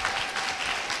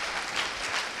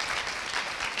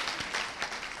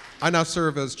 I now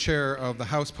serve as chair of the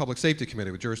House Public Safety Committee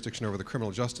with jurisdiction over the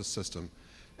criminal justice system,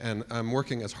 and I'm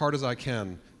working as hard as I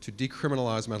can to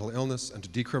decriminalize mental illness and to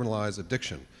decriminalize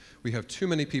addiction. We have too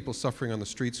many people suffering on the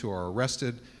streets who are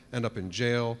arrested, end up in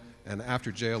jail, and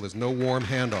after jail there's no warm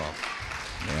handoff.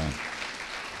 Yeah.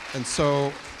 And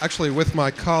so, actually with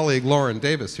my colleague Lauren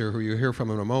Davis here, who you'll hear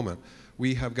from in a moment,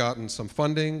 we have gotten some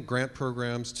funding, grant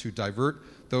programs to divert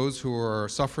those who are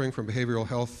suffering from behavioral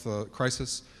health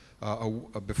crisis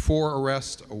before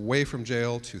arrest, away from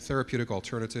jail to therapeutic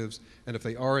alternatives, and if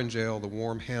they are in jail, the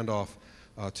warm handoff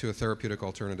to a therapeutic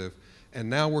alternative. And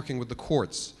now working with the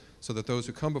courts so that those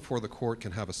who come before the court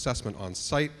can have assessment on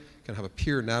site, can have a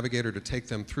peer navigator to take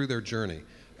them through their journey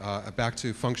back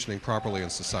to functioning properly in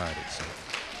society. So.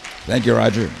 Thank you,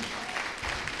 Roger.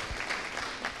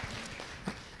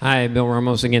 Hi, Bill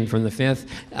Ramos again from the 5th.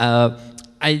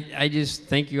 I just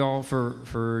thank you all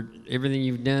for everything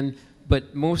you've done.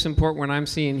 But most important, what I'm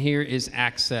seeing here is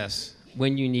access.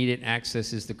 When you need it,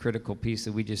 access is the critical piece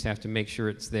that we just have to make sure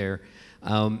it's there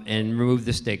and remove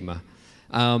the stigma.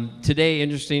 Today,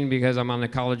 interesting because I'm on the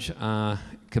college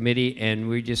committee, and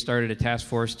we just started a task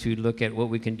force to look at what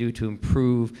we can do to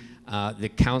improve the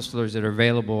counselors that are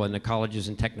available in the colleges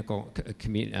and technical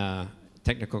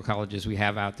colleges we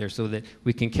have out there so that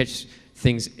we can catch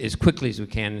things as quickly as we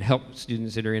can and help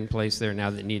students that are in place there now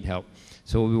that need help.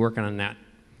 So we'll be working on that.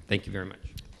 Thank you very much.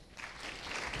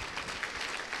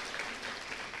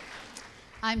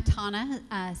 I'm Tana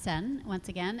Sen, once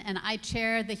again, and I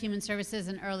chair the Human Services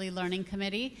and Early Learning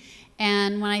Committee.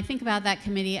 And when I think about that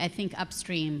committee, I think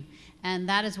upstream. And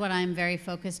that is what I'm very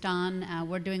focused on.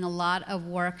 We're doing a lot of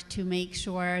work to make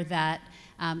sure that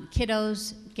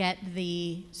kiddos get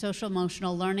the social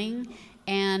emotional learning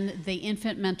and the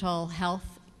infant mental health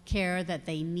care that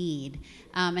they need.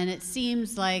 And it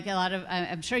seems like a lot of,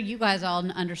 I'm sure you guys all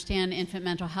understand infant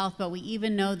mental health, but we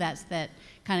even know that's that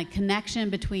kind of connection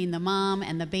between the mom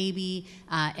and the baby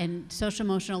and social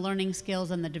emotional learning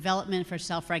skills and the development for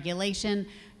self-regulation.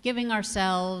 giving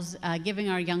ourselves, giving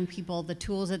our young people the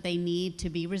tools that they need to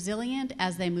be resilient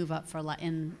as they move up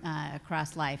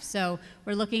across life. So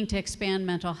we're looking to expand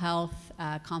mental health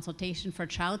consultation for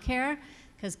childcare,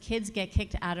 because kids get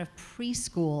kicked out of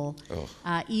preschool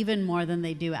even more than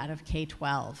they do out of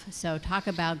K-12. So talk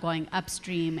about going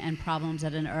upstream and problems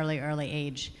at an early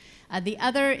age. The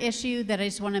other issue that I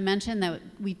just want to mention that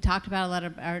we talked about a lot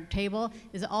at our table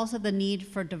is also the need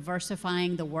for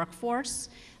diversifying the workforce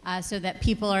so that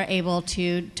people are able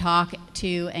to talk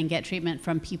to and get treatment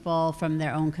from people from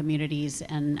their own communities.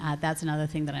 And that's another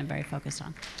thing that I'm very focused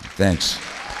on. Thanks.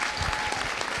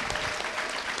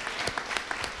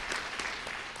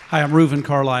 Hi, I'm Reuven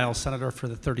Carlisle, Senator for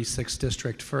the 36th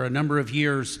District. For a number of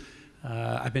years,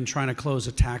 I've been trying to close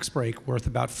a tax break worth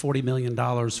about $40 million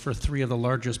for 3 of the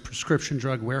largest prescription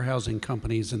drug warehousing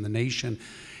companies in the nation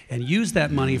and use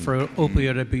that money for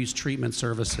opioid abuse treatment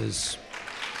services.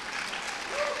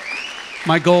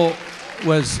 My goal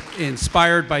was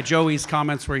inspired by Joey's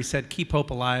comments where he said, keep hope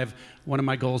alive. One of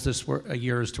my goals this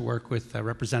year is to work with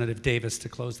Representative Davis to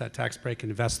close that tax break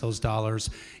and invest those dollars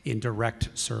in direct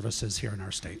services here in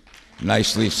our state.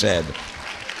 Nicely said.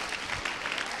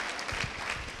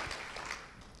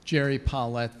 Jerry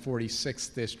Paulette,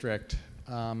 46th District.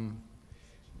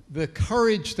 The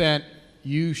courage that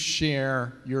you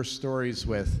share your stories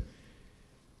with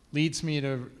leads me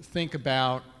to think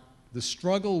about the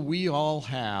struggle we all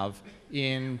have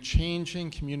in changing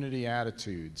community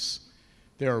attitudes.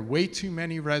 There are way too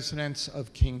many residents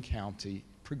of King County,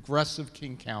 progressive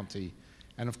King County,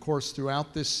 and of course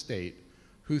throughout this state,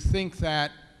 who think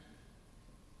that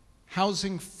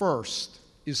housing first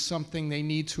is something they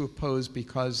need to oppose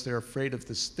because they're afraid of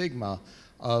the stigma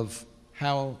of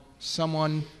how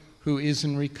someone who is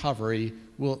in recovery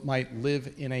might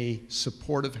live in a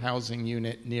supportive housing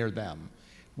unit near them.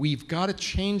 We've got to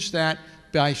change that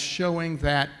by showing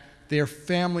that their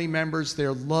family members,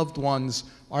 their loved ones,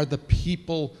 are the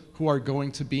people who are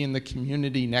going to be in the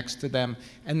community next to them,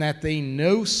 and that they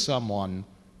know someone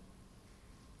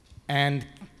and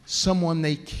someone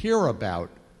they care about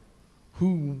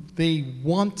who they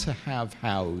want to have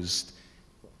housed.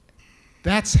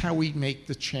 That's how we make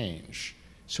the change.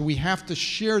 So we have to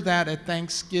share that at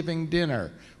Thanksgiving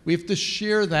dinner. We have to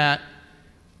share that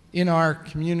in our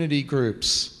community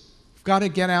groups. We've got to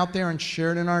get out there and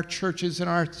share it in our churches, in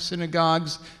our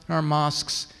synagogues, in our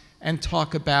mosques, and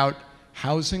talk about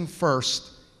housing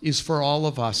first is for all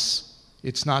of us.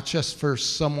 It's not just for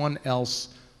someone else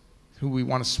who we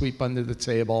want to sweep under the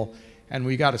table. And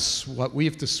what we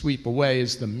have to sweep away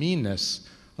is the meanness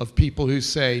of people who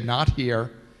say, not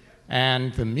here,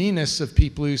 and the meanness of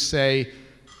people who say,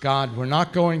 God, we're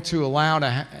not going to allow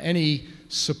any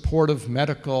supportive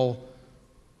medical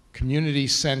community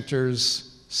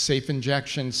centers, safe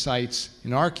injection sites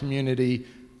in our community,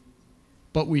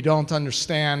 but we don't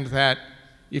understand that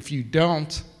if you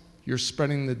don't, you're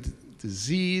spreading the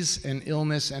disease and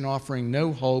illness and offering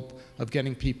no hope of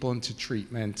getting people into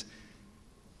treatment.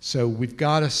 So we've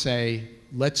got to say,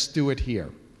 let's do it here.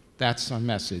 That's our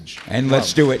message. And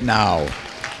let's do it now.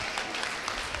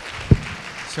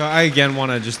 So I again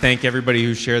want to just thank everybody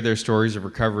who shared their stories of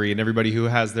recovery and everybody who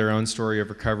has their own story of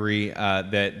recovery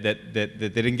that they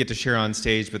didn't get to share on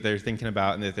stage, but they're thinking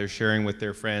about and that they're sharing with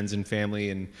their friends and family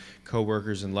and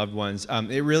coworkers and loved ones.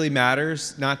 It really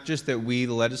matters, not just that we,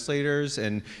 the legislators,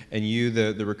 and you,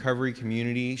 the recovery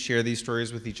community, share these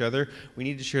stories with each other. We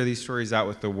need to share these stories out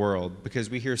with the world, because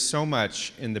we hear so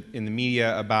much in the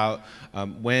media about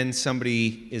when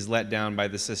somebody is let down by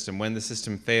the system, when the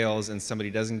system fails and somebody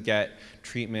doesn't get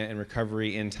treatment and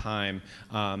recovery in time.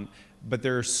 But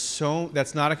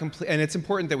that's not a complete, and it's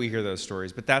important that we hear those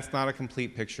stories, but that's not a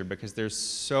complete picture, because there's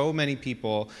so many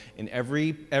people in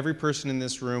every person in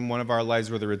this room, one of our lives,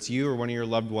 whether it's you or one of your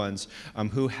loved ones,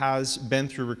 who has been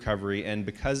through recovery, and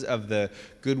because of the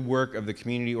good work of the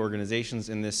community organizations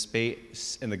in this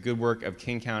space and the good work of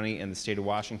King County and the state of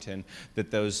Washington,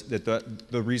 that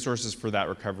the resources for that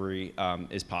recovery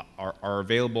are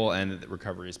available and that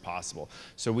recovery is possible.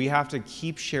 So we have to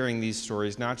keep sharing these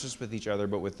stories, not just with each other,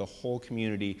 but with the whole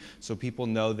community, so people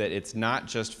know that it's not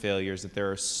just failures, that there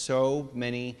are so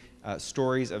many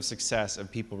stories of success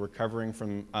of people recovering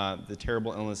from the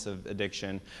terrible illness of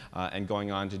addiction and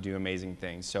going on to do amazing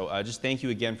things. So just thank you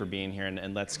again for being here,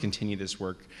 and let's continue this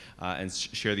work and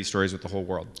share these stories with the whole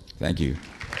world. Thank you.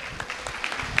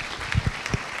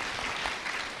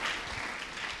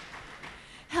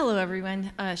 Hello,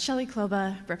 everyone. Shelley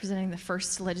Kloba, representing the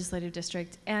 1st Legislative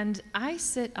District, and I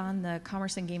sit on the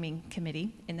Commerce and Gaming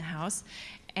Committee in the House.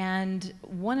 And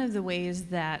one of the ways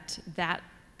that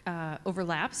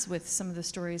overlaps with some of the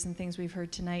stories and things we've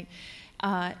heard tonight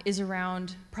is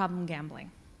around problem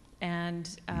gambling. And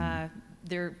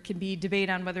there can be debate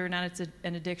on whether or not it's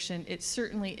an addiction. It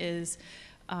certainly is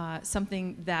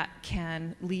something that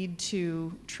can lead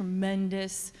to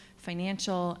tremendous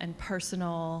financial and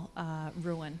personal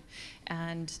ruin.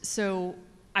 And so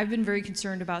I've been very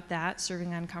concerned about that,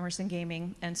 serving on Commerce and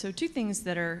Gaming. And so two things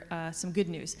that are some good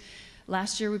news.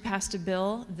 Last year we passed a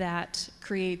bill that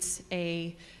creates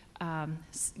a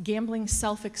gambling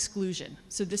self-exclusion.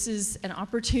 So this is an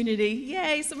opportunity,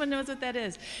 yay, someone knows what that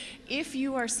is. If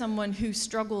you are someone who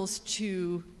struggles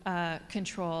to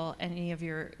control any of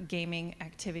your gaming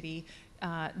activity,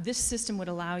 this system would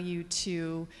allow you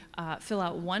to fill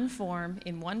out one form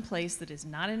in one place that is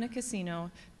not in a casino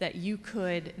that you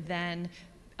could then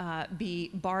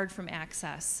be barred from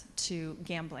access to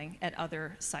gambling at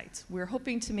other sites. We're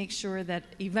hoping to make sure that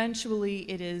eventually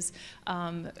it is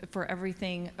for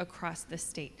everything across the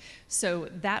state. So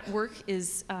that work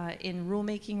is in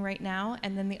rulemaking right now.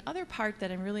 And then the other part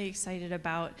that I'm really excited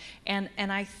about, and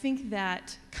I think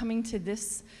that coming to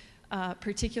this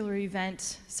particular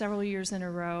event several years in a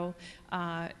row,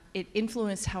 it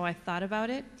influenced how I thought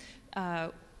about it.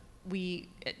 We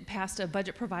passed a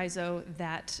budget proviso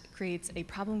that creates a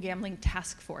problem gambling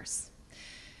task force.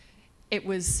 It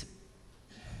was,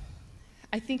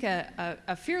 I think,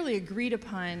 a fairly agreed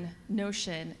upon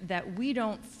notion that we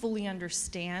don't fully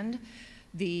understand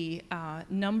the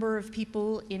number of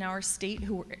people in our state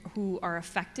who are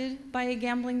affected by a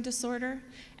gambling disorder.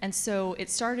 And so it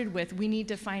started with, we need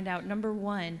to find out, number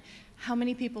one, how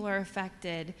many people are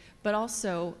affected, but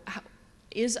also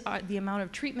is the amount of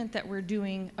treatment that we're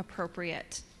doing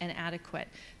appropriate and adequate?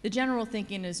 The general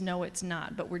thinking is no, it's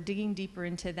not, but we're digging deeper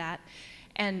into that.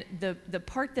 And the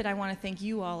part that I want to thank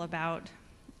you all about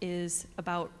is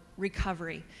about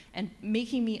recovery and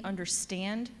making me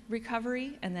understand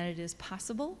recovery and that it is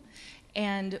possible.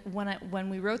 And when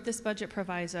we wrote this budget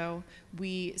proviso,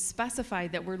 we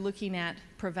specified that we're looking at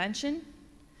prevention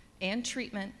and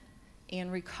treatment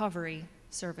and recovery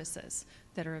services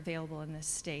that are available in this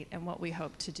state and what we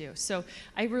hope to do. So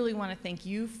I really want to thank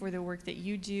you for the work that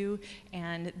you do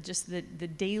and just the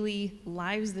daily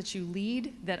lives that you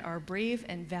lead that are brave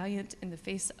and valiant in the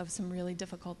face of some really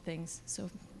difficult things. So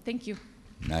thank you.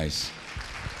 Nice.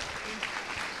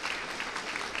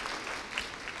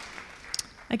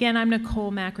 Again, I'm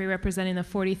Nicole Macri, representing the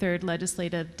 43rd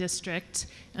Legislative District.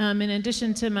 In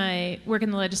addition to my work in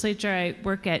the legislature, I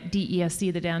work at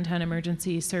DESC, the Downtown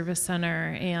Emergency Service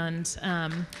Center, and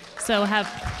so have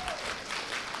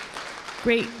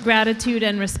great gratitude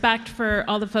and respect for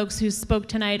all the folks who spoke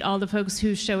tonight, all the folks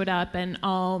who showed up, and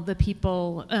all the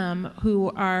people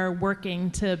who are working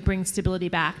to bring stability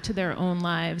back to their own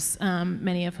lives,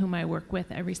 many of whom I work with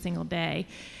every single day.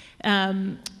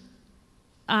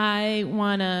 I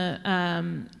want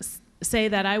to say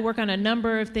that I work on a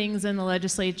number of things in the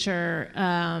legislature,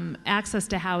 access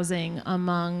to housing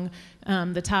among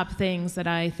the top things that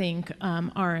I think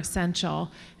are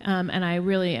essential. And I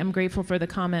really am grateful for the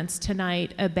comments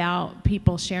tonight about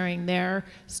people sharing their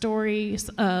stories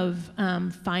of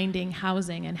finding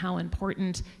housing and how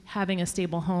important having a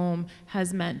stable home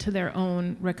has meant to their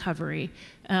own recovery.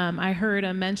 I heard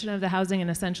a mention of the Housing and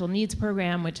Essential Needs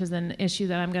Program, which is an issue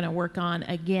that I'm going to work on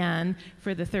again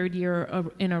for the third year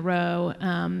in a row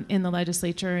in the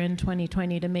legislature in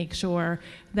 2020 to make sure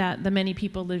that the many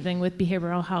people living with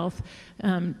behavioral health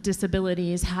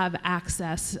disabilities have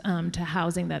access to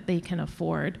housing that they can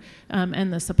afford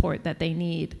and the support that they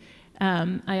need.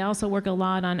 I also work a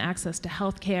lot on access to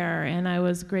health care, and I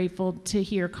was grateful to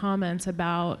hear comments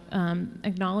about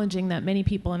acknowledging that many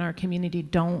people in our community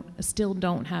still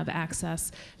don't have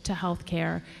access to health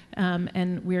care,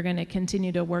 and we're going to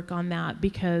continue to work on that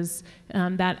because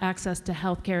that access to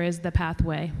health care is the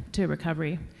pathway to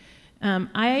recovery.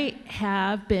 I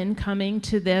have been coming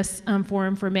to this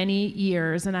forum for many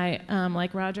years, and I,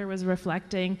 like Roger was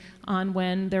reflecting on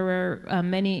when there were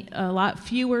a lot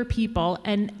fewer people,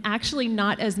 and actually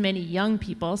not as many young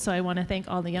people, so I want to thank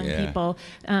all the young people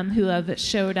who have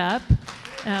showed up.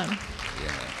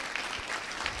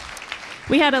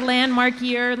 We had a landmark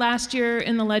year last year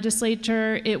in the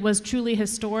legislature. It was truly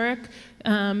historic.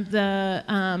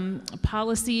 The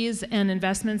policies and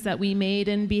investments that we made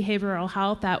in behavioral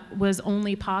health, that was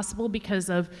only possible because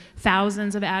of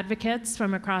thousands of advocates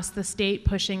from across the state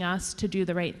pushing us to do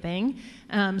the right thing.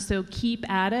 So keep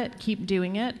at it, keep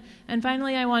doing it. And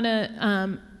finally, I want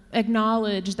to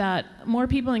acknowledge that more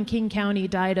people in King County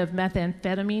died of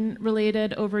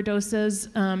methamphetamine-related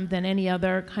overdoses than any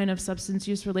other kind of substance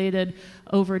use-related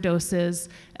overdoses.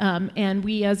 And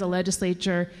we as a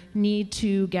legislature need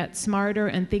to get smarter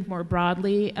and think more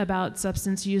broadly about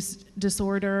substance use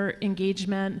disorder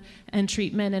engagement and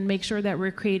treatment, and make sure that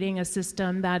we're creating a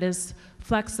system that is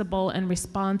flexible and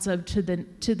responsive to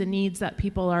the needs that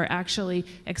people are actually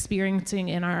experiencing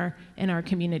in our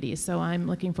communities. So I'm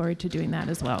looking forward to doing that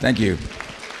as well. Thank you.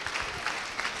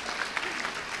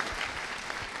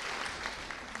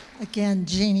 Again,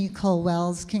 Jeannie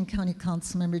Cole-Wells, King County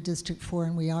Council Member District 4,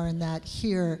 and we are in that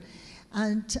here.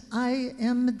 And I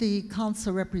am the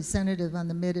council representative on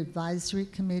the Mid-Advisory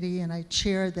Committee, and I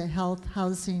chair the Health,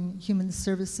 Housing, Human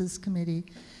Services Committee.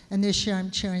 And this year I'm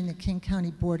chairing the King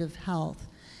County Board of Health.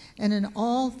 And in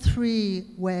all three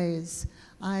ways,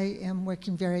 I am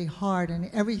working very hard on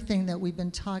everything that we've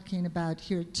been talking about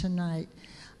here tonight.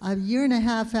 A year and a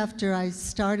half after I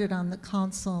started on the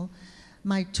council,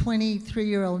 my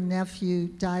 23-year-old nephew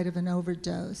died of an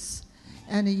overdose.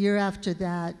 And a year after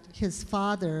that, his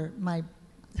father, my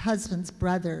husband's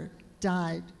brother,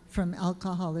 died from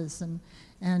alcoholism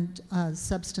and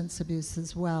substance abuse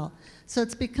as well. So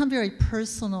it's become very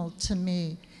personal to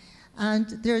me. And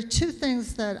there are two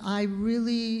things that I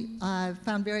really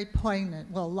found very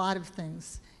poignant, well, a lot of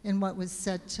things in what was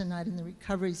said tonight in the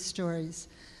recovery stories,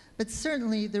 but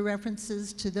certainly the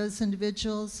references to those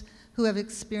individuals who have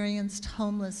experienced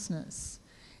homelessness.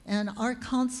 And our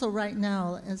council right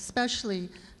now, especially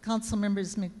Council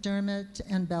Members McDermott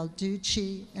and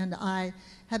Balducci and I,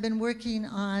 have been working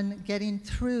on getting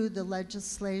through the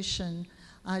legislation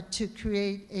to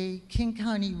create a King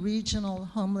County Regional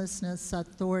Homelessness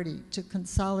Authority to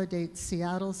consolidate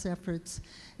Seattle's efforts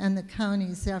and the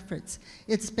county's efforts.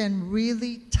 It's been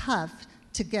really tough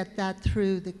to get that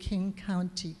through the King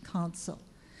County Council.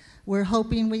 We're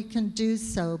hoping we can do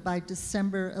so by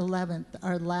December 11th,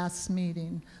 our last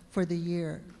meeting for the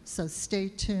year. So stay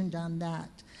tuned on that.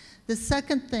 The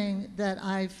second thing that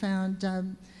I found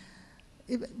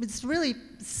it was really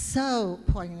so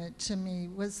poignant to me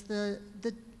was the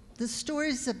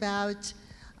stories about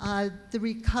the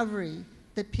recovery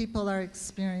that people are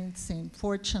experiencing,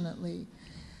 fortunately.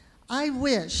 I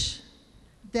wish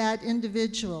that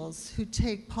individuals who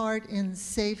take part in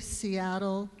Safe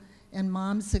Seattle and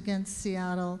Moms Against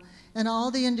Seattle and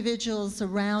all the individuals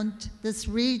around this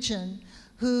region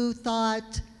who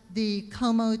thought the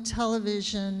Como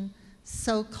television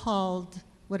so-called,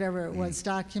 whatever it was,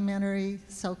 documentary,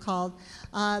 so-called,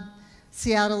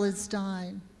 Seattle is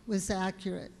Dying, was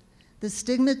accurate. The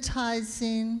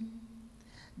stigmatizing,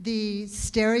 the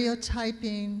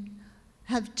stereotyping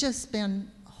have just been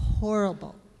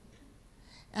horrible.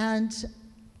 And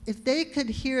if they could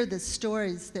hear the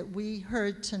stories that we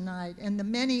heard tonight and the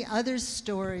many other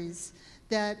stories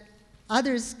that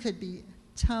others could be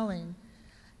telling,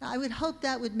 I would hope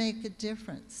that would make a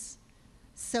difference.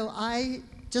 So I,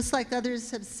 just like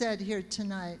others have said here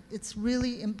tonight, it's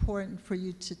really important for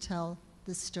you to tell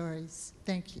the stories.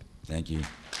 Thank you. Thank you.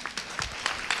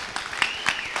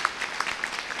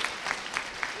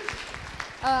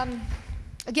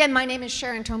 Again, my name is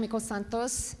Sharon Tomiko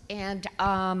Santos, and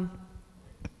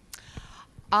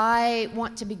I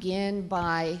want to begin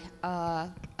by,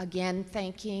 again,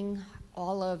 thanking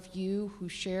all of you who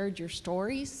shared your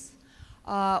stories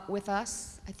with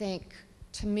us. I think,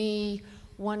 to me,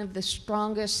 one of the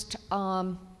strongest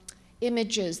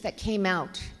images that came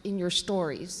out in your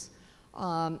stories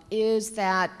is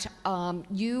that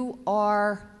you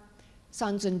are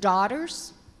sons and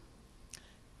daughters,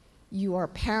 you are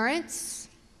parents,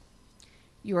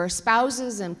 you are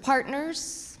spouses and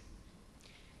partners,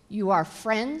 you are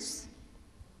friends,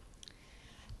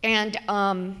 and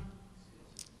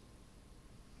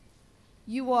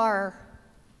you are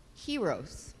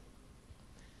heroes.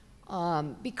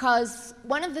 Because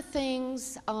one of the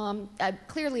things,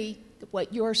 clearly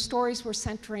what your stories were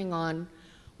centering on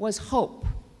was hope.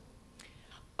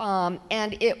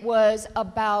 And it was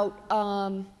about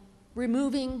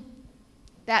removing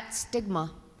that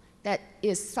stigma that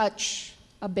is such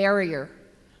a barrier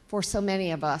for so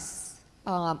many of us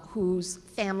whose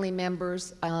family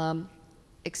members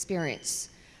experience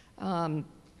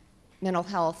mental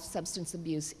health, substance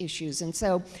abuse issues. And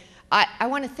so I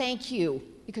want to thank you,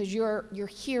 because you're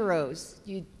heroes.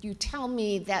 You tell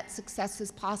me that success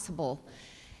is possible,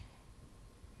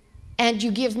 and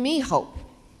you give me hope.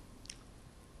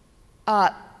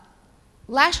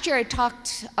 Last year I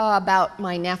talked about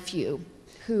my nephew,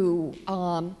 who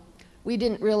we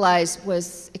didn't realize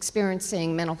was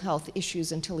experiencing mental health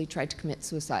issues until he tried to commit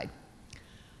suicide.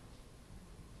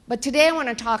 But today I want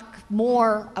to talk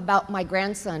more about my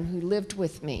grandson who lived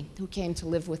with me, who came to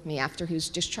live with me after he was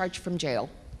discharged from jail.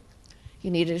 He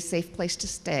needed a safe place to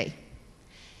stay.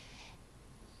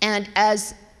 And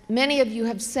as many of you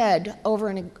have said over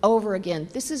and over again,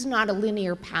 this is not a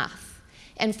linear path.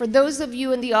 And for those of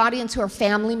you in the audience who are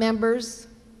family members,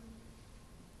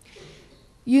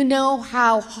 you know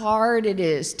how hard it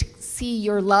is to see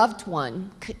your loved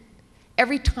one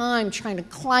every time trying to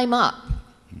climb up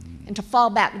and to fall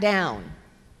back down,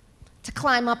 to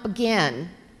climb up again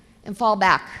and fall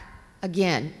back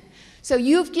again. So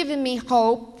you've given me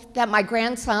hope that my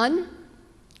grandson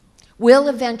will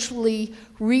eventually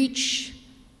reach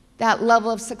that level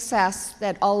of success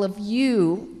that all of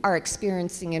you are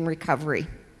experiencing in recovery.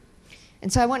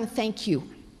 And so I want to thank you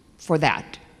for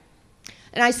that.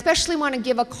 And I especially want to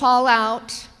give a call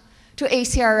out to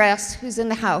ACRS, who's in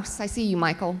the house. I see you,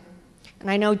 Michael. And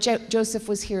I know Joseph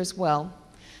was here as well.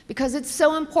 Because it's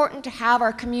so important to have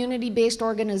our community-based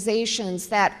organizations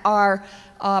that are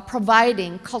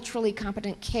providing culturally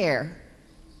competent care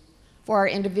for our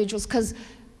individuals. Because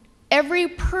every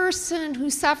person who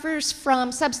suffers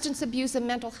from substance abuse and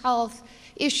mental health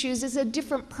issues is a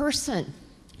different person.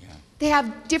 Yeah. They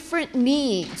have different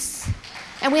needs.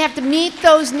 And we have to meet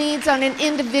those needs on an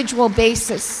individual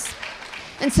basis.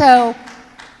 And so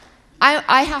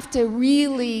I have to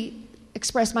really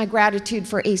express my gratitude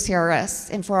for ACRS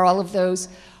and for all of those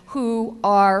who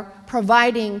are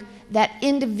providing that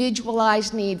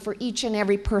individualized need for each and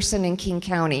every person in King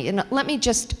County. And let me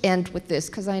just end with this,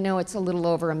 because I know it's a little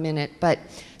over a minute, but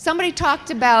somebody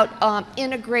talked about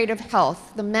integrative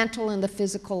health, the mental and the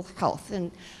physical health,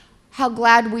 and how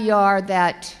glad we are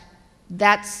that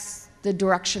that's the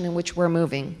direction in which we're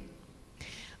moving.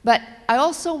 But I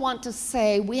also want to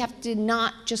say we have to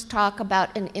not just talk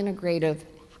about an integrative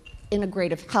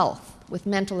health with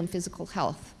mental and physical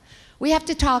health. We have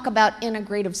to talk about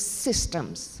integrative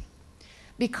systems,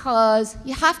 because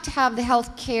you have to have the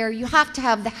health care, you have to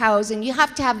have the housing, you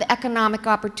have to have the economic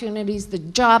opportunities, the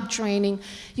job training,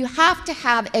 you have to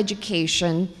have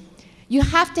education, you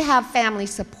have to have family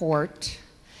support.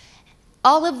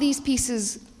 All of these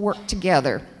pieces work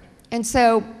together. And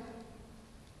so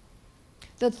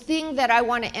the thing that I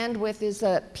want to end with is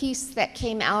a piece that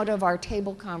came out of our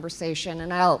table conversation,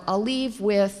 and I'll leave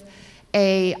with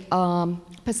a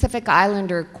Pacific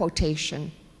Islander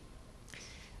quotation,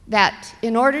 that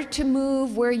in order to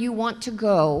move where you want to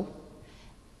go,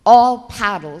 all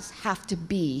paddles have to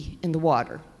be in the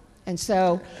water. And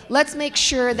so let's make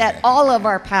sure that all of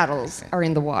our paddles are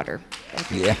in the water.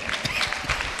 Thank you. Yeah.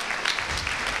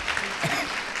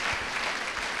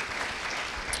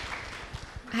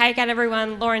 Hi again,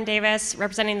 everyone. Lauren Davis,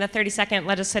 representing the 32nd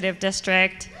Legislative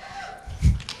District.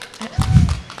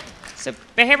 So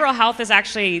behavioral health is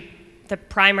actually the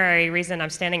primary reason I'm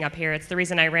standing up here. It's the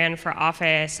reason I ran for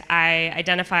office. I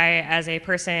identify as a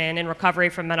person in recovery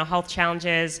from mental health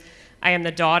challenges. I am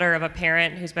the daughter of a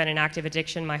parent who's been in active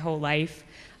addiction my whole life.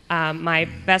 My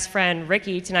best friend,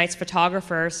 Ricky, tonight's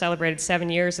photographer, celebrated 7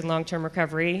 years in long-term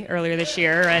recovery earlier this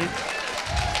year.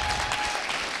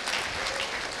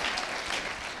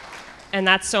 And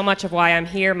that's so much of why I'm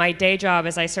here. My day job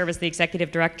is I serve as the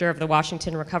executive director of the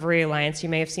Washington Recovery Alliance. You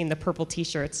may have seen the purple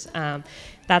t-shirts.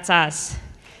 That's us.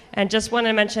 And just want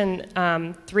to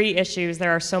mention 3 issues.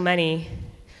 There are so many.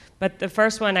 But the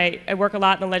first one, I work a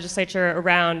lot in the legislature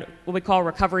around what we call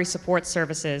recovery support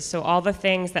services. So all the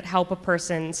things that help a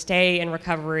person stay in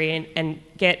recovery and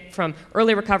get from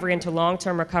early recovery into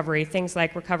long-term recovery, things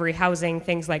like recovery housing,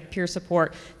 things like peer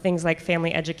support, things like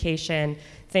family education,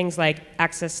 things like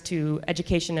access to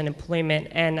education and employment.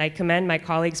 And I commend my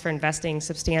colleagues for investing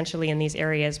substantially in these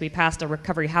areas. We passed a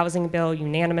recovery housing bill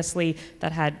unanimously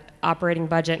that had operating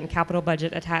budget and capital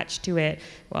budget attached to it.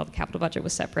 Well, the capital budget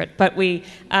was separate, but you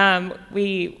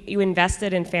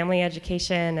invested in family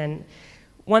education. And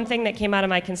one thing that came out of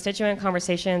my constituent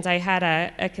conversations, I had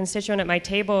a constituent at my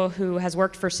table who has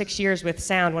worked for 6 years with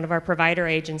Sound, one of our provider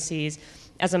agencies,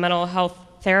 as a mental health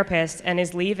therapist, and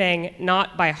is leaving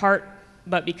not by heart,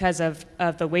 but because of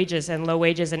the wages and low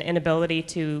wages and inability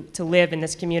to live in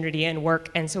this community and work.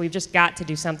 And so we've just got to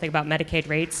do something about Medicaid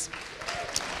rates.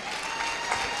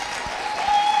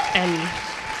 And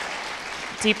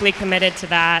deeply committed to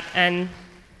that. And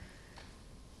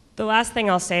the last thing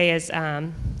I'll say is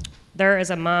there is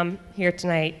a mom here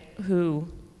tonight who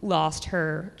lost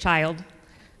her child,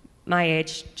 my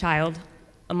age child,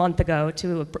 a month ago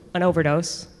to an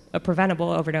overdose, a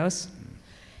preventable overdose.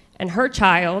 And her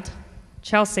child,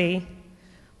 Chelsea,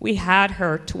 we had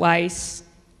her twice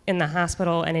in the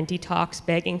hospital and in detox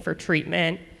begging for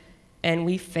treatment, and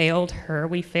we failed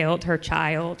her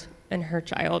child. and her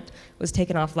child was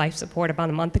taken off life support about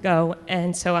a month ago.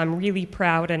 And so I'm really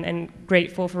proud and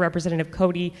grateful for Representative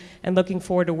Cody and looking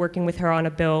forward to working with her on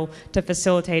a bill to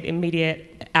facilitate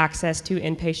immediate access to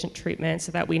inpatient treatment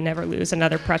so that we never lose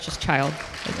another precious child.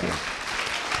 Thank you.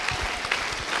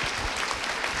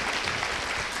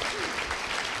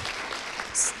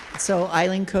 So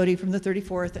Eileen Cody from the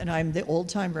 34th, and I'm the old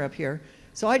timer up here.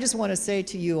 So I just want to say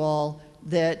to you all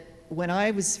that when I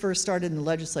was first started in the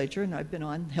legislature, and I've been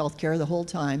on healthcare the whole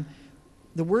time,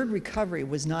 the word recovery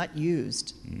was not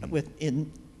used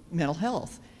in mental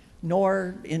health,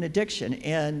 nor in addiction.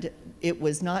 And it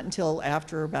was not until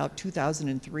after about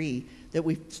 2003 that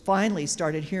we finally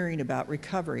started hearing about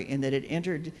recovery and that it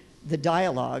entered the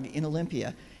dialogue in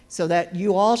Olympia. So that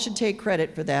you all should take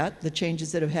credit for that, the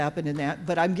changes that have happened in that.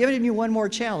 But I'm giving you one more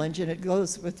challenge, and it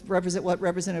goes with what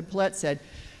Representative Paulette said.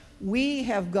 We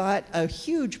have got a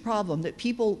huge problem that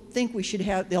people think we should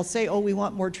have. They'll say, oh, we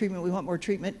want more treatment, we want more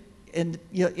treatment. And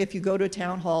if you go to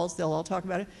town halls, they'll all talk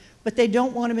about it. But they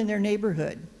don't want them in their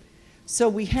neighborhood. So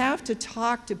we have to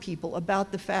talk to people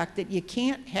about the fact that you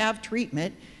can't have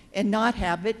treatment and not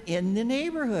have it in the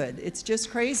neighborhood. It's just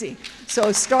crazy.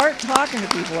 So start talking to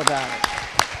people about it.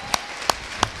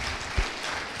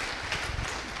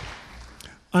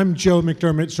 I'm Joe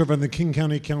McDermott, serve on the King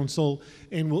County Council,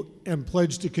 and am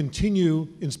pledged to continue,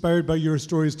 inspired by your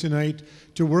stories tonight,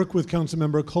 to work with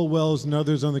Councilmember Colwells and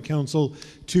others on the council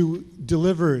to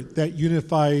deliver that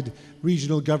unified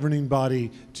regional governing body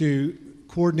to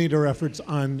coordinate our efforts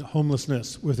on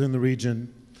homelessness within the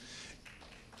region.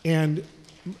 And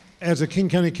as a King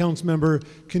County Council member,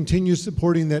 continue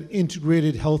supporting that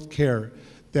integrated health care,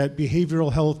 that behavioral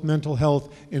health, mental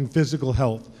health, and physical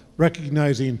health,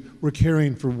 recognizing we're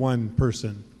caring for one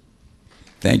person.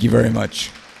 Thank you very much.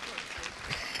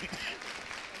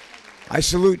 I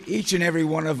salute each and every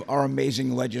one of our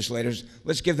amazing legislators.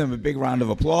 Let's give them a big round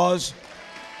of applause.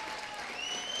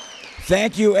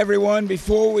 Thank you, everyone.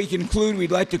 Before we conclude, we'd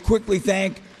like to quickly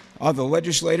thank the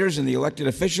legislators and the elected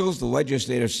officials, the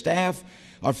legislative staff,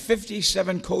 our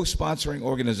 57 co-sponsoring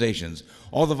organizations,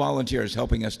 all the volunteers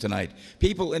helping us tonight,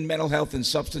 people in mental health and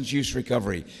substance use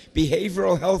recovery,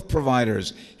 behavioral health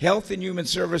providers, health and human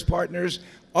service partners,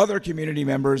 other community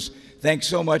members. Thanks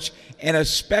so much. And a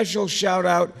special shout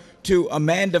out to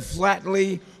Amanda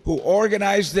Flatley, who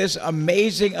organized this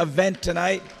amazing event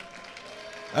tonight.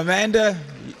 Amanda,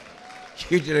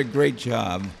 you did a great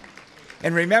job.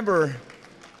 And remember,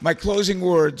 my closing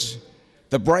words: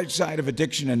 the bright side of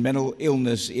addiction and mental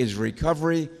illness is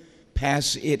recovery.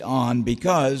 Pass it on,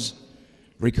 because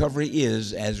recovery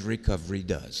is as recovery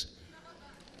does.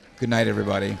 Good night,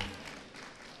 everybody.